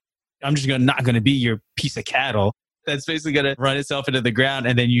do that. I'm just not going to be your piece of cattle that's basically going to run itself into the ground.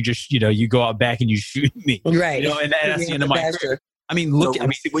 And then you just, you go out back and you shoot me. Right. And that's the end of my career.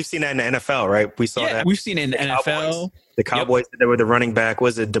 We've seen that in the NFL, right? We saw that. We've seen it in the NFL. The Cowboys, There were the running back,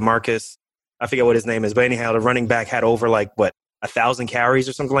 was it DeMarcus? I forget what his name is. But anyhow, the running back had over 1,000 carries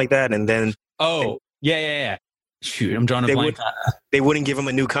or something like that. And then... Yeah. Shoot, I'm drawing a blank. They wouldn't give him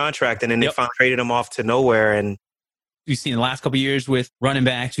a new contract. And then they finally traded him off to nowhere. And we've seen it the last couple of years with running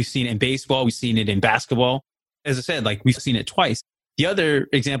backs. We've seen it in baseball. We've seen it in basketball. As I said, we've seen it twice. The other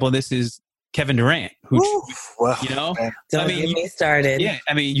example of this is Kevin Durant, who, don't get me started. Yeah.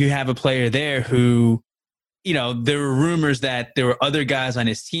 You have a player there who, there were rumors that there were other guys on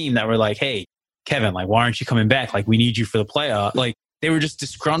his team that were like, hey, Kevin, why aren't you coming back? We need you for the playoff. They were just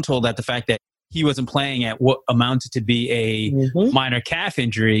disgruntled at the fact that he wasn't playing at what amounted to be a minor calf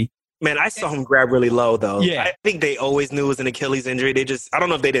injury. Man, I saw him grab really low, though. Yeah. I think they always knew it was an Achilles injury. I don't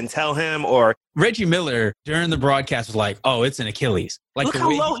know if they didn't tell him or... Reggie Miller, during the broadcast, was like, oh, it's an Achilles. Look how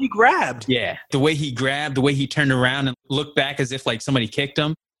low he grabbed. Yeah. The way he grabbed, the way he turned around and looked back as if somebody kicked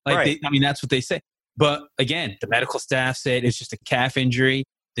him. Right. That's what they say. But again, the medical staff said it's just a calf injury.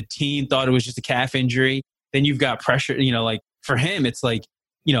 The team thought it was just a calf injury. Then you've got pressure, for him, it's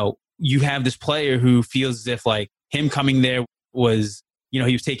you have this player who feels as if him coming there was... he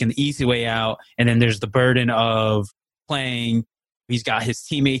was taking the easy way out. And then there's the burden of playing. He's got his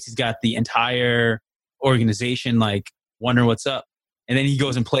teammates. He's got the entire organization, wondering what's up. And then he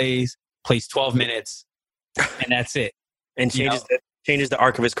goes and plays 12 minutes, and that's it. And changes the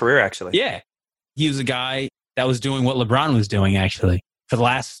arc of his career, actually. Yeah. He was a guy that was doing what LeBron was doing, actually. For the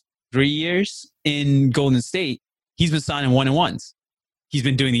last 3 years in Golden State, he's been signing 1-and-1s. He's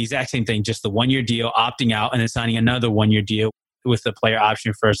been doing the exact same thing, just the 1-year deal, opting out, and then signing another 1-year deal with the player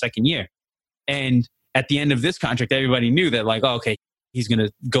option for a second year. And at the end of this contract, everybody knew that, like, oh, okay, he's going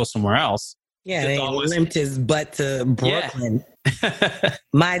to go somewhere else. Yeah, they limped his butt to Brooklyn,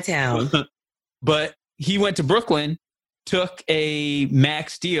 my town. But he went to Brooklyn, took a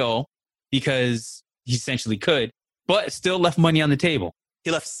max deal because he essentially could, but still left money on the table.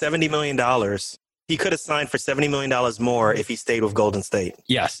 He left $70 million. He could have signed for $70 million more if he stayed with Golden State.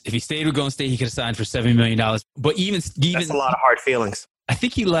 Yes, if he stayed with Golden State, he could have signed for $70 million. But even that's a lot of hard feelings. I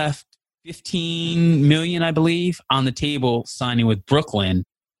think he left $15 million, I believe, on the table signing with Brooklyn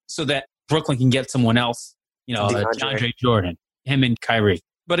so that Brooklyn can get someone else, DeAndre Jordan, him and Kyrie.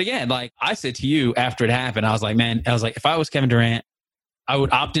 But again, like I said to you after it happened, I was like, if I was Kevin Durant, I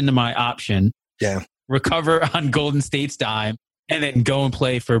would opt into my option, recover on Golden State's dime, and then go and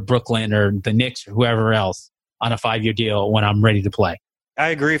play for Brooklyn or the Knicks or whoever else on a 5-year deal when I'm ready to play. I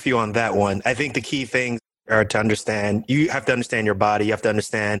agree with you on that one. I think the key things are to understand, you have to understand your body. You have to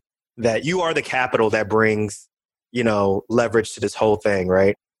understand that you are the capital that brings, leverage to this whole thing,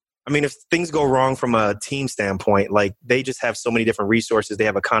 right? I mean, if things go wrong from a team standpoint, like they just have so many different resources. They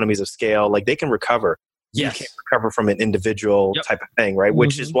have economies of scale. Like they can recover. Yes. You can't recover from an individual type of thing, right? Mm-hmm.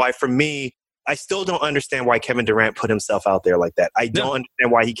 Which is why for me, I still don't understand why Kevin Durant put himself out there like that. I don't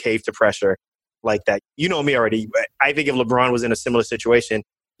understand why he caved to pressure like that. You know me already. I think if LeBron was in a similar situation,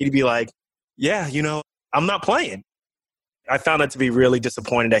 he'd be like, yeah, I'm not playing. I found that to be really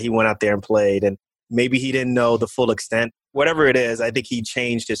disappointing that he went out there and played, and maybe he didn't know the full extent. Whatever it is, I think he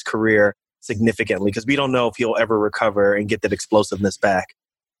changed his career significantly because we don't know if he'll ever recover and get that explosiveness back.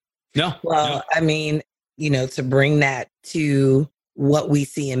 No. Well, I mean, to bring that to what we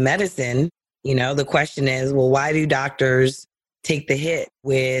see in medicine, the question is, well, why do doctors take the hit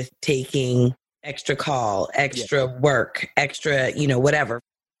with taking extra call, extra work, extra, whatever,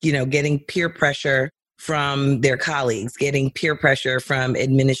 getting peer pressure from their colleagues, getting peer pressure from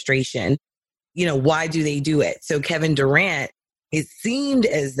administration? Why do they do it? So Kevin Durant, it seemed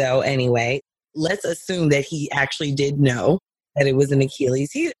as though anyway, let's assume that he actually did know that it was an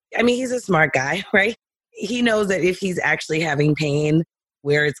Achilles. He's a smart guy, right? He knows that if he's actually having pain,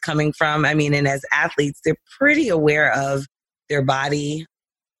 where it's coming from. And as athletes, they're pretty aware of their body.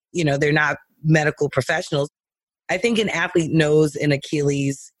 They're not medical professionals. I think an athlete knows an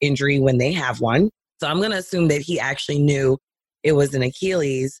Achilles injury when they have one. So I'm going to assume that he actually knew it was an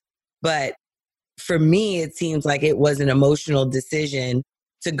Achilles. But for me, it seems like it was an emotional decision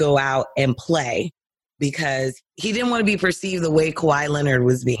to go out and play because he didn't want to be perceived the way Kawhi Leonard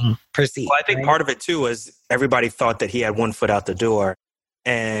was being perceived. Well, I think part of it too was everybody thought that he had one foot out the door.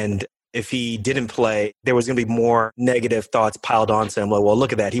 And if he didn't play, there was going to be more negative thoughts piled onto him. Like, well,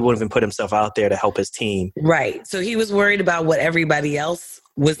 look at that. He wouldn't even put himself out there to help his team. Right. So he was worried about what everybody else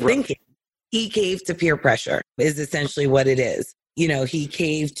was thinking. He caved to peer pressure is essentially what it is. He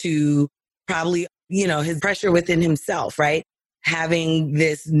caved to probably, his pressure within himself, right? Having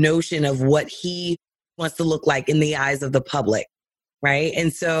this notion of what he wants to look like in the eyes of the public, right?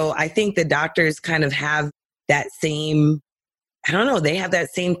 And so I think the doctors kind of have that same, they have that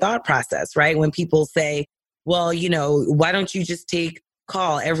same thought process, right? When people say, well, why don't you just take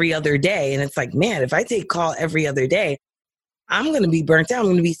call every other day? And it's like, man, if I take call every other day, I'm going to be burnt out. I'm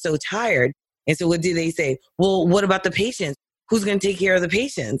going to be so tired. And so what do they say? Well, what about the patients? Who's going to take care of the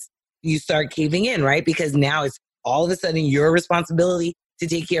patients? You start caving in, right? Because now it's all of a sudden your responsibility to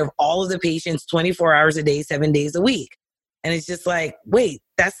take care of all of the patients 24 hours a day, 7 days a week. And it's just like, wait,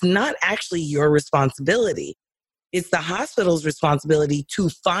 that's not actually your responsibility. It's the hospital's responsibility to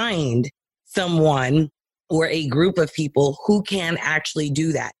find someone or a group of people who can actually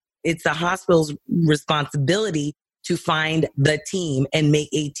do that. It's the hospital's responsibility to find the team and make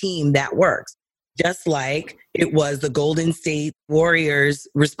a team that works. Just like it was the Golden State Warriors'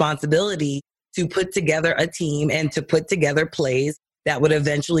 responsibility to put together a team and to put together plays that would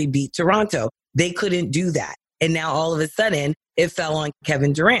eventually beat Toronto. They couldn't do that. And now all of a sudden, it fell on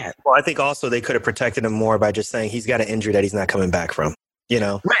Kevin Durant. Well, I think also they could have protected him more by just saying he's got an injury that he's not coming back from,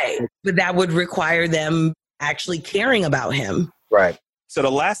 Right. But that would require them actually caring about him. Right. So the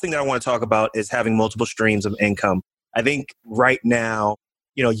last thing that I want to talk about is having multiple streams of income. I think right now,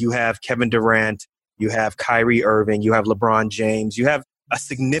 you have Kevin Durant, you have Kyrie Irving, you have LeBron James, you have a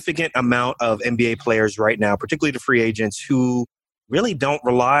significant amount of NBA players right now, particularly the free agents who really don't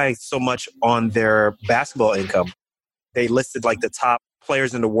rely so much on their basketball income. They listed like the top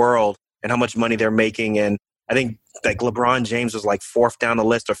players in the world and how much money they're making. And I think like LeBron James was like fourth down the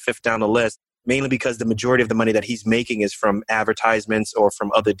list or fifth down the list. mainly because the majority of the money that he's making is from advertisements or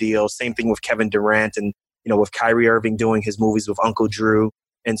from other deals. Same thing with Kevin Durant and, with Kyrie Irving doing his movies with Uncle Drew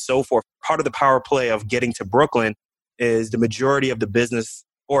and so forth. Part of the power play of getting to Brooklyn is the majority of the business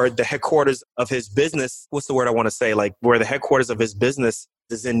or the headquarters of his business. What's the word I want to say? Like where the headquarters of his business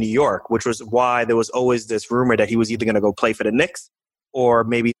is in New York, which was why there was always this rumor that he was either going to go play for the Knicks or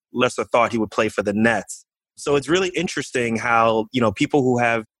maybe lesser thought he would play for the Nets. So it's really interesting how, people who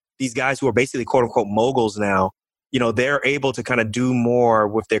have these guys who are basically quote unquote moguls now, they're able to kind of do more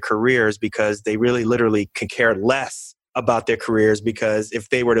with their careers because they really literally can care less about their careers, because if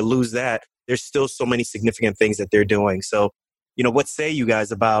they were to lose that, there's still so many significant things that they're doing. So, what say you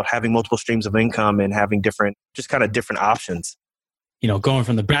guys about having multiple streams of income and having different options? Going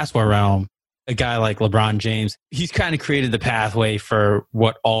from the basketball realm, a guy like LeBron James, he's kind of created the pathway for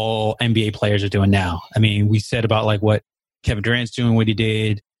what all NBA players are doing now. I mean, we said about like what Kevin Durant's doing, what he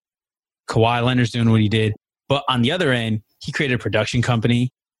did, Kawhi Leonard's doing what he did. But on the other end, he created a production company,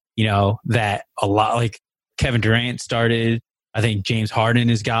 that a lot like Kevin Durant started. I think James Harden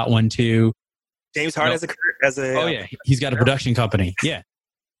has got one too. James Harden Oh yeah, he's got a production company. Yeah.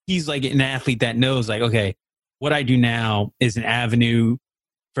 He's like an athlete that knows like, okay, what I do now is an avenue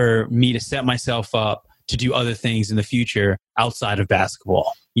for me to set myself up to do other things in the future outside of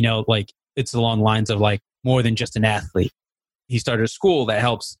basketball. Like it's along the lines of like more than just an athlete. He started a school that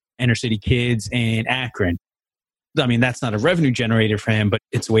helps inner city kids in Akron. I mean, that's not a revenue generator for him, but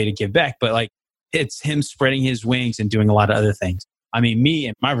it's a way to give back. But like, it's him spreading his wings and doing a lot of other things. I mean, me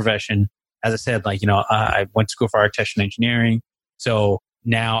and my profession, as I said, like, I went to school for architecture and engineering. So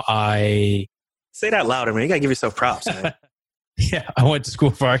now I... Say that louder, man. You got to give yourself props, man. Yeah, I went to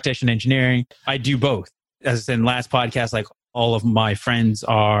school for architecture and engineering. I do both. As I said in the last podcast, like all of my friends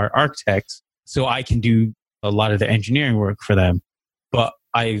are architects, so I can do a lot of the engineering work for them. But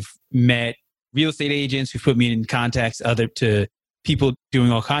I've met real estate agents who put me in contacts to people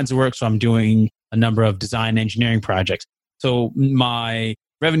doing all kinds of work. So I'm doing a number of design engineering projects. So my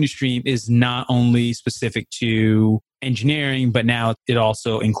revenue stream is not only specific to engineering, but now it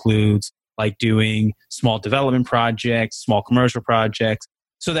also includes like doing small development projects, small commercial projects,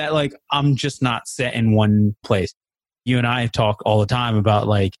 so that like I'm just not set in one place. You and I talk all the time about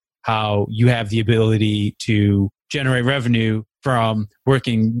like how you have the ability to generate revenue from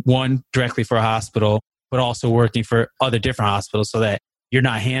working directly for a hospital, but also working for other different hospitals so that you're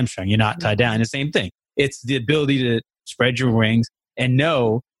not hamstrung, you're not tied down. And the same thing. It's the ability to spread your wings and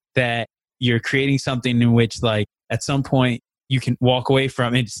know that you're creating something in which like at some point you can walk away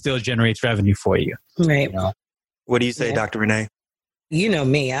from and it still generates revenue for you. Right. What do you say, Dr. Renee? You know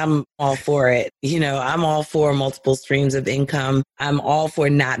me, I'm all for it. I'm all for multiple streams of income. I'm all for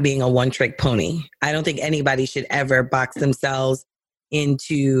not being a one-trick pony. I don't think anybody should ever box themselves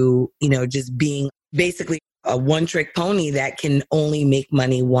into, just being basically a one-trick pony that can only make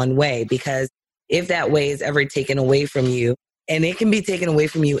money one way. Because if that way is ever taken away from you, and it can be taken away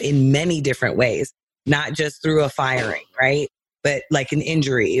from you in many different ways, not just through a firing, right? But like an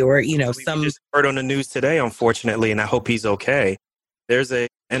injury or, some... We just heard on the news today, unfortunately, and I hope he's okay. There's a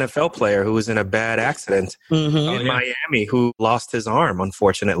NFL player who was in a bad accident in Miami who lost his arm,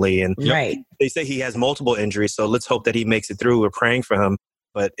 unfortunately. And they say he has multiple injuries, so let's hope that he makes it through. We're praying for him.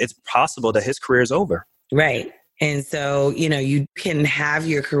 But it's possible that his career is over. Right. And so, you can have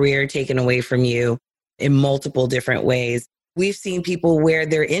your career taken away from you in multiple different ways. We've seen people where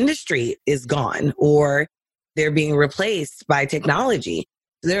their industry is gone or they're being replaced by technology.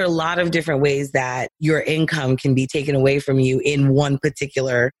 There are a lot of different ways that your income can be taken away from you in one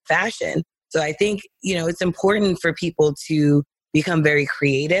particular fashion. So I think, it's important for people to become very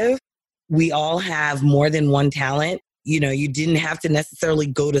creative. We all have more than one talent. You didn't have to necessarily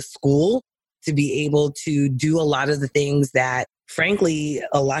go to school to be able to do a lot of the things that, frankly,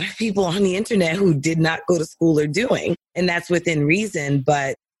 a lot of people on the internet who did not go to school are doing. And that's within reason.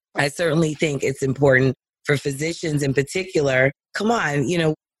 But I certainly think it's important for physicians in particular. Come on,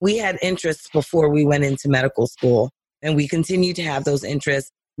 we had interests before we went into medical school and we continue to have those interests.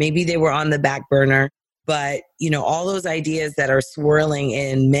 Maybe they were on the back burner, but all those ideas that are swirling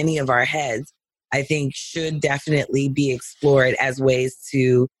in many of our heads, I think should definitely be explored as ways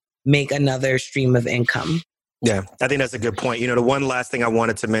to make another stream of income. Yeah, I think that's a good point. The one last thing I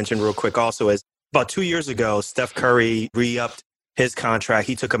wanted to mention real quick also is about 2 years ago, Steph Curry re-upped his contract.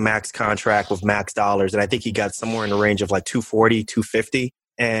 He took a max contract with max dollars, and I think he got somewhere in the range of like 240, 250.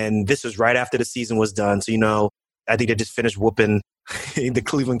 And this was right after the season was done. So, I think they just finished whooping the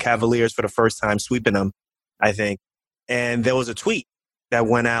Cleveland Cavaliers for the first time, sweeping them, I think. And there was a tweet that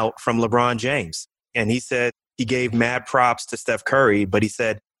went out from LeBron James. And he said he gave mad props to Steph Curry, but he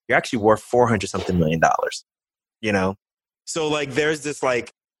said, you're actually worth $400 something million, you know? So like, there's this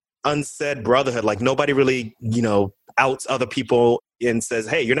like unsaid brotherhood. Like nobody really, outs other people and says,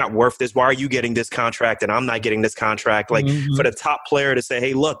 hey, you're not worth this. Why are you getting this contract and I'm not getting this contract? Like for the top player to say,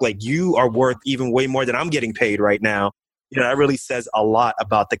 hey, look, like you are worth even way more than I'm getting paid right now. That really says a lot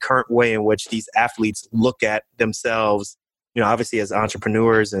about the current way in which these athletes look at themselves, obviously as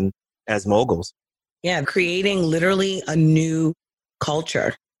entrepreneurs and as moguls. Yeah, creating literally a new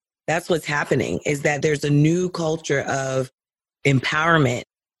culture. That's what's happening, is that there's a new culture of empowerment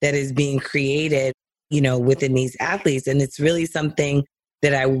that is being created, within these athletes. And it's really something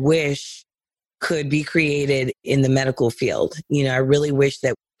that I wish could be created in the medical field. I really wish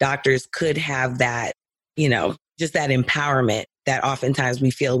that doctors could have that, just that empowerment that oftentimes we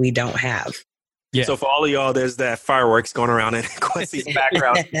feel we don't have. Yeah. So for all of y'all, there's that fireworks going around in Quincy's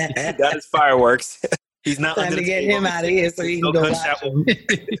background. That is fireworks. He's not time to get him out of here so you can go watch him.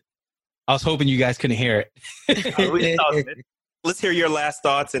 I was hoping you guys couldn't hear it. Let's hear your last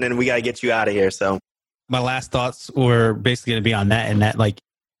thoughts, and then we got to get you out of here. So my last thoughts were basically going to be on that, and that, like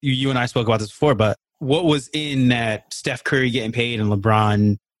you and I spoke about this before, but what was in that Steph Curry getting paid and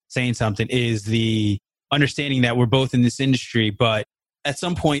LeBron saying something is the understanding that we're both in this industry, but at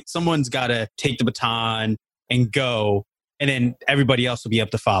some point, someone's got to take the baton and go, and then everybody else will be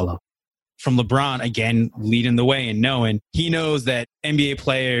able to follow. From LeBron, again, leading the way and knowing he knows that NBA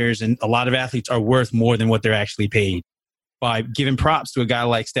players and a lot of athletes are worth more than what they're actually paid. By giving props to a guy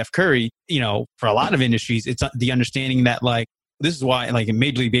like Steph Curry, for a lot of industries, it's the understanding that like, this is why like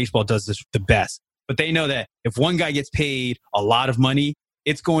Major League Baseball does this the best. But they know that if one guy gets paid a lot of money,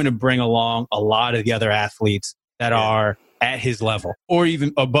 it's going to bring along a lot of the other athletes that are at his level or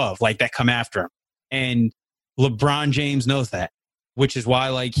even above, like that come after him. And LeBron James knows that, which is why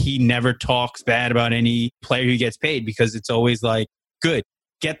like he never talks bad about any player who gets paid, because it's always like, good,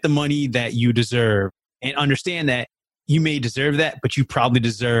 get the money that you deserve and understand that you may deserve that, but you probably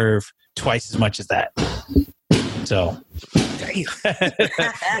deserve twice as much as that. So, you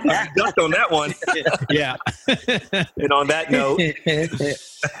ducked on that one. Yeah. And on that note,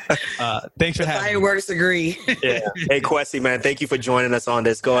 thanks for having me. Fireworks agree. Yeah. Hey, Quessy, man, thank you for joining us on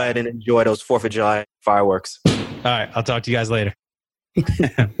this. Go ahead and enjoy those 4th of July fireworks. All right. I'll talk to you guys later.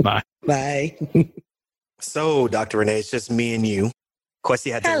 Bye. Bye. So, Dr. Renee, it's just me and you.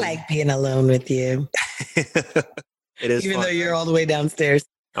 Quessy had to I like being alone with you. It is even fun. though you're all the way downstairs.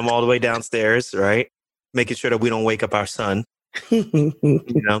 I'm all the way downstairs, right? Making sure that we don't wake up our son.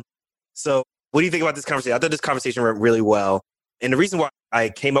 So what do you think about this conversation? I thought this conversation went really well. And the reason why I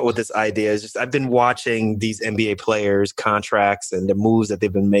came up with this idea is just I've been watching these NBA players' contracts and the moves that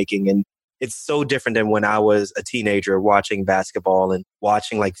they've been making. And it's so different than when I was a teenager watching basketball and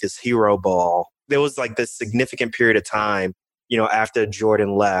watching like this hero ball. There was like this significant period of time, after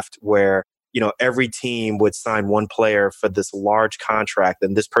Jordan left where every team would sign one player for this large contract,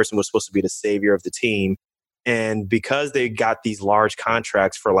 and this person was supposed to be the savior of the team. And because they got these large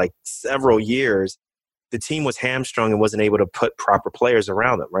contracts for like several years, the team was hamstrung and wasn't able to put proper players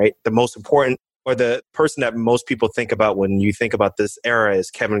around them, right? The most important, or the person that most people think about when you think about this era, is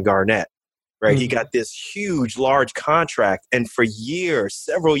Kevin Garnett, right? Mm-hmm. He got this huge, large contract. And for years,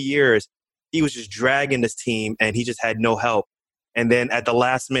 several years, he was just dragging this team and he just had no help. And then at the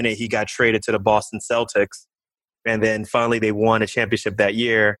last minute, he got traded to the Boston Celtics. And then finally, they won a championship that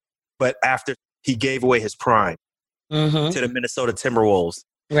year. But after he gave away his prime to the Minnesota Timberwolves.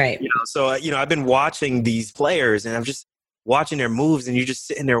 Right. So, I've been watching these players and I'm just watching their moves, and you're just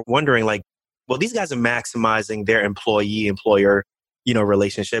sitting there wondering like, well, these guys are maximizing their employee-employer,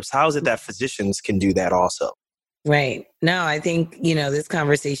 relationships. How is it that physicians can do that also? Right. No, I think, this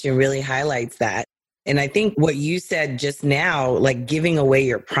conversation really highlights that. And I think what you said just now, like giving away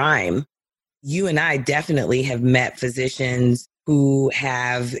your prime, you and I definitely have met physicians who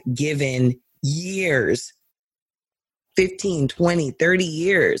have given years, 15, 20, 30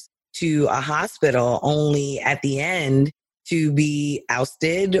 years to a hospital, only at the end to be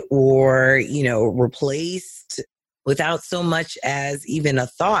ousted or, replaced without so much as even a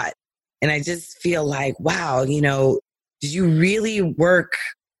thought. And I just feel like, wow, did you really work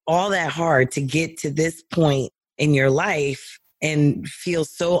all that hard to get to this point in your life and feel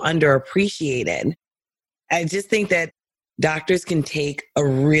so underappreciated? I just think that doctors can take a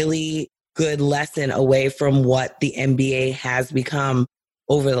really good lesson away from what the NBA has become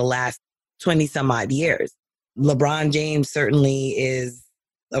over the last 20 some odd years. LeBron James certainly is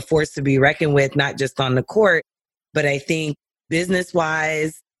a force to be reckoned with, not just on the court, but I think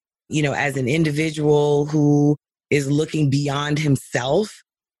business-wise, as an individual who is looking beyond himself,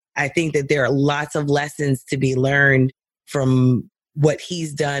 I think that there are lots of lessons to be learned from what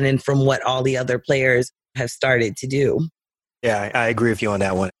he's done and from what all the other players have started to do. Yeah, I agree with you on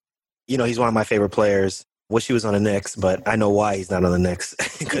that one. You know, he's one of my favorite players. Wish he was on the Knicks, but I know why he's not on the Knicks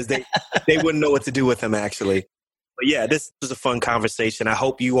because they wouldn't know what to do with him, actually. But yeah, this was a fun conversation. I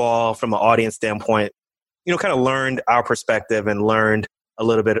hope you all, from an audience standpoint, you know, kind of learned our perspective and learned a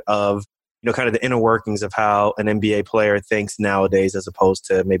little bit of, you know, kind of the inner workings of how an NBA player thinks nowadays as opposed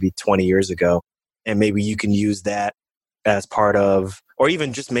to maybe 20 years ago. And maybe you can use that as part of, or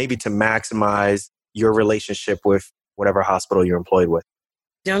even just maybe to maximize your relationship with whatever hospital you're employed with.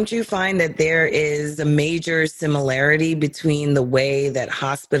 Don't you find that there is a major similarity between the way that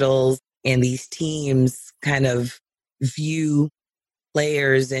hospitals and these teams kind of view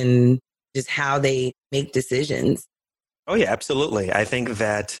players and just how they make decisions? Oh, yeah, absolutely. I think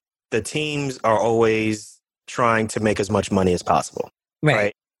that the teams are always trying to make as much money as possible.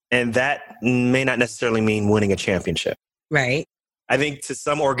 Right. And that may not necessarily mean winning a championship. Right. I think to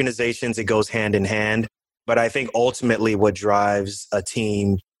some organizations, it goes hand in hand. But I think ultimately what drives a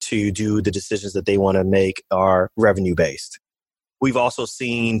team to do the decisions that they want to make are revenue based. We've also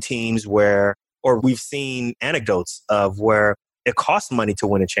seen teams where, or we've seen anecdotes of where it costs money to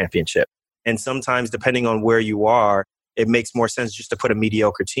win a championship. And sometimes, depending on where you are, it makes more sense just to put a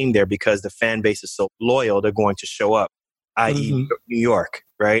mediocre team there because the fan base is so loyal, they're going to show up, i.e. New York,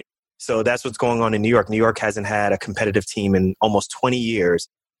 right? So that's what's going on in New York. New York hasn't had a competitive team in almost 20 years,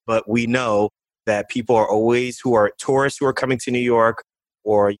 but we know that people are always, who are tourists who are coming to New York,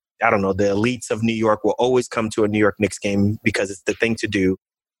 or I don't know, the elites of New York will always come to a New York Knicks game because it's the thing to do.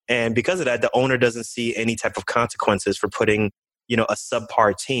 And because of that, the owner doesn't see any type of consequences for putting, you know, a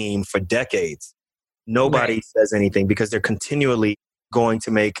subpar team for decades. Nobody says anything because they're continually going to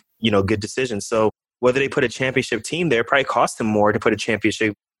make, you know, good decisions. So whether they put a championship team there, it probably costs them more to put a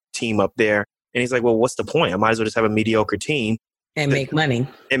championship team up there. And he's like, well, what's the point? I might as well just have a mediocre team. And make money.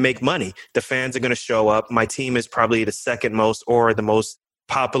 And make money. The fans are going to show up. My team is probably the second most or the most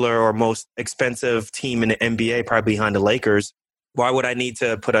popular or most expensive team in the NBA, probably behind the Lakers. Why would I need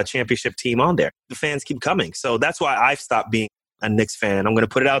to put a championship team on there? The fans keep coming. So that's why I've stopped being a Knicks fan. I'm going to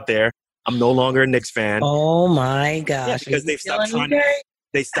put it out there. I'm no longer a Knicks fan. Oh my gosh. Yeah, because they stopped trying to,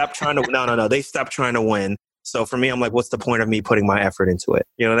 They stopped trying to win. So for me, I'm like, what's the point of me putting my effort into it?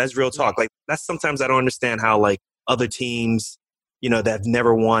 You know, that's real talk. Like that's sometimes I don't understand how like other teams, you know, that have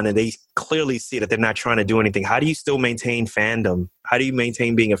never won and they clearly see that they're not trying to do anything. How do you still maintain fandom? How do you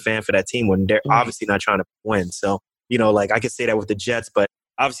maintain being a fan for that team when they're obviously not trying to win? So, you know, like I could say that with the Jets, but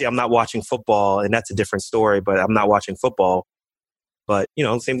obviously I'm not watching football and that's a different story, but I'm not watching football. But, you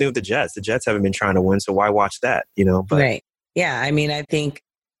know, same thing with the Jets. The Jets haven't been trying to win, so why watch that, you know? But, right. Yeah. I mean, I think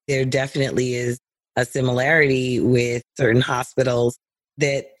there definitely is a similarity with certain hospitals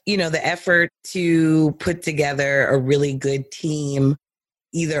that, you know, the effort to put together a really good team,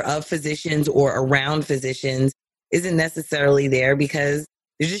 either of physicians or around physicians, isn't necessarily there because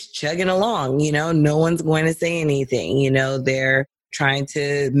they're just chugging along, you know, no one's going to say anything, you know, they're trying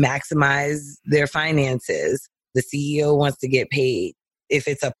to maximize their finances. The CEO wants to get paid. If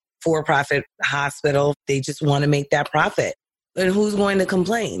it's a for-profit hospital, they just want to make that profit. And who's going to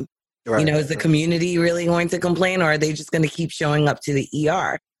complain? Right. You know, is the community really going to complain, or are they just going to keep showing up to the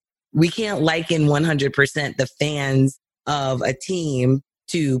ER? We can't liken 100% the fans of a team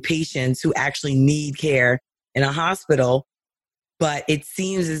to patients who actually need care in a hospital. But it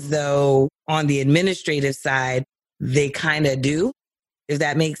seems as though on the administrative side, they kind of do, if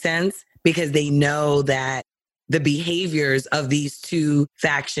that makes sense, because they know that the behaviors of these two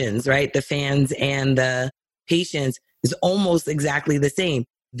factions, right, the fans and the patients, is almost exactly the same.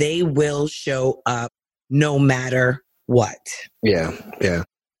 They will show up no matter what. Yeah, yeah.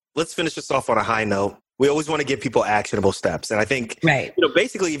 Let's finish this off on a high note. We always want to give people actionable steps. And I think, you know,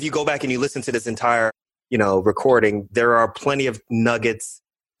 basically, if you go back and you listen to this entire, you know, recording, there are plenty of nuggets,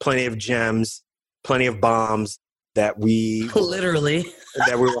 plenty of gems, plenty of bombs that we literally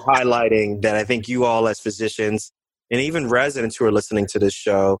that we were highlighting that I think you all as physicians and even residents who are listening to this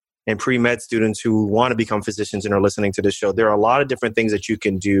show and pre-med students who want to become physicians and are listening to this show, there are a lot of different things that you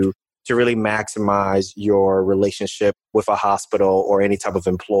can do to really maximize your relationship with a hospital or any type of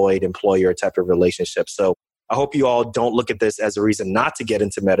employer type of relationship. So I hope you all don't look at this as a reason not to get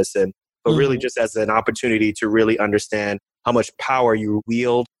into medicine, but really just as an opportunity to really understand how much power you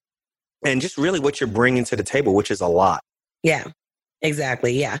wield and just really what you're bringing to the table, which is a lot. Yeah,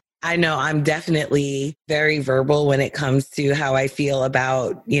 exactly. Yeah. I know I'm definitely very verbal when it comes to how I feel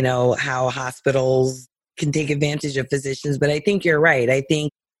about, you know, how hospitals can take advantage of physicians. But I think you're right. I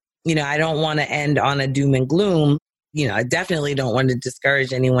think, you know, I don't want to end on a doom and gloom. You know, I definitely don't want to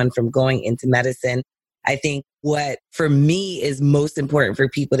discourage anyone from going into medicine. I think what for me is most important for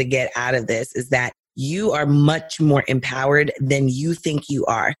people to get out of this is that you are much more empowered than you think you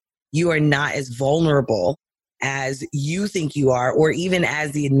are. You are not as vulnerable as you think you are, or even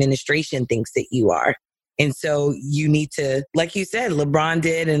as the administration thinks that you are. And so you need to, like you said, LeBron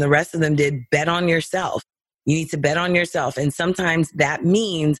did and the rest of them did, bet on yourself. You need to bet on yourself. And sometimes that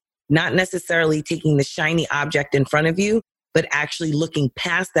means not necessarily taking the shiny object in front of you, but actually looking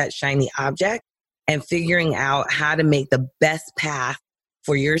past that shiny object and figuring out how to make the best path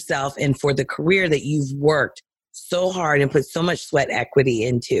for yourself and for the career that you've worked so hard and put so much sweat equity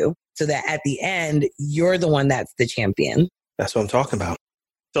into, so that at the end, you're the one that's the champion. That's what I'm talking about.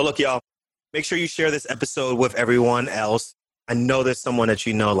 So look, y'all, make sure you share this episode with everyone else. I know there's someone that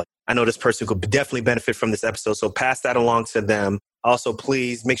you know, like I know this person could definitely benefit from this episode. So pass that along to them. Also,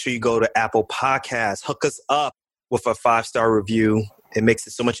 please make sure you go to Apple Podcasts, hook us up with a 5-star review. It makes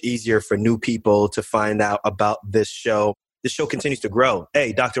it so much easier for new people to find out about this show. This show continues to grow.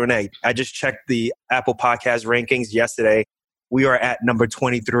 Hey, Dr. Renee, I just checked the Apple Podcast rankings yesterday. We are at number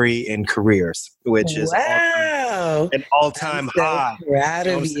 23 in careers, which is an all-time high. Proud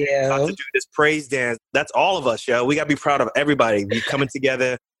of you. About to do this praise dance. That's all of us, yo. We got to be proud of everybody. We coming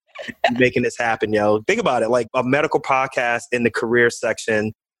together, making this happen, yo. Think about it. Like a medical podcast in the career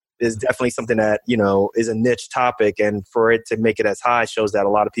section is definitely something that, you know, is a niche topic. And for it to make it as high shows that a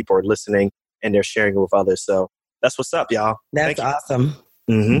lot of people are listening and they're sharing it with others. So that's what's up, y'all. That's awesome.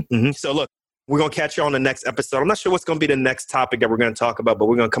 So look, we're going to catch you on the next episode. I'm not sure what's going to be the next topic that we're going to talk about, but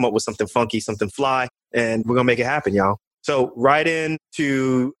we're going to come up with something funky, something fly, and we're going to make it happen, y'all. So write in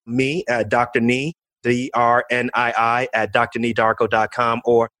to me at Dr. Nee, DRNII at drneedarko.com,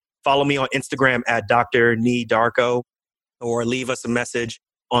 or follow me on Instagram at Dr. Nee Darko, or leave us a message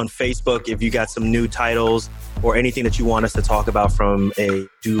on Facebook if you got some new titles or anything that you want us to talk about from a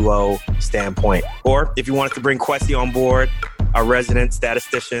duo standpoint. Or if you want us to bring Kwesi on board, our resident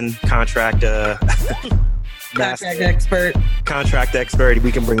statistician, contract expert,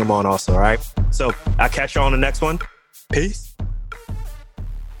 we can bring him on also, all right? So I'll catch you on the next one. Peace.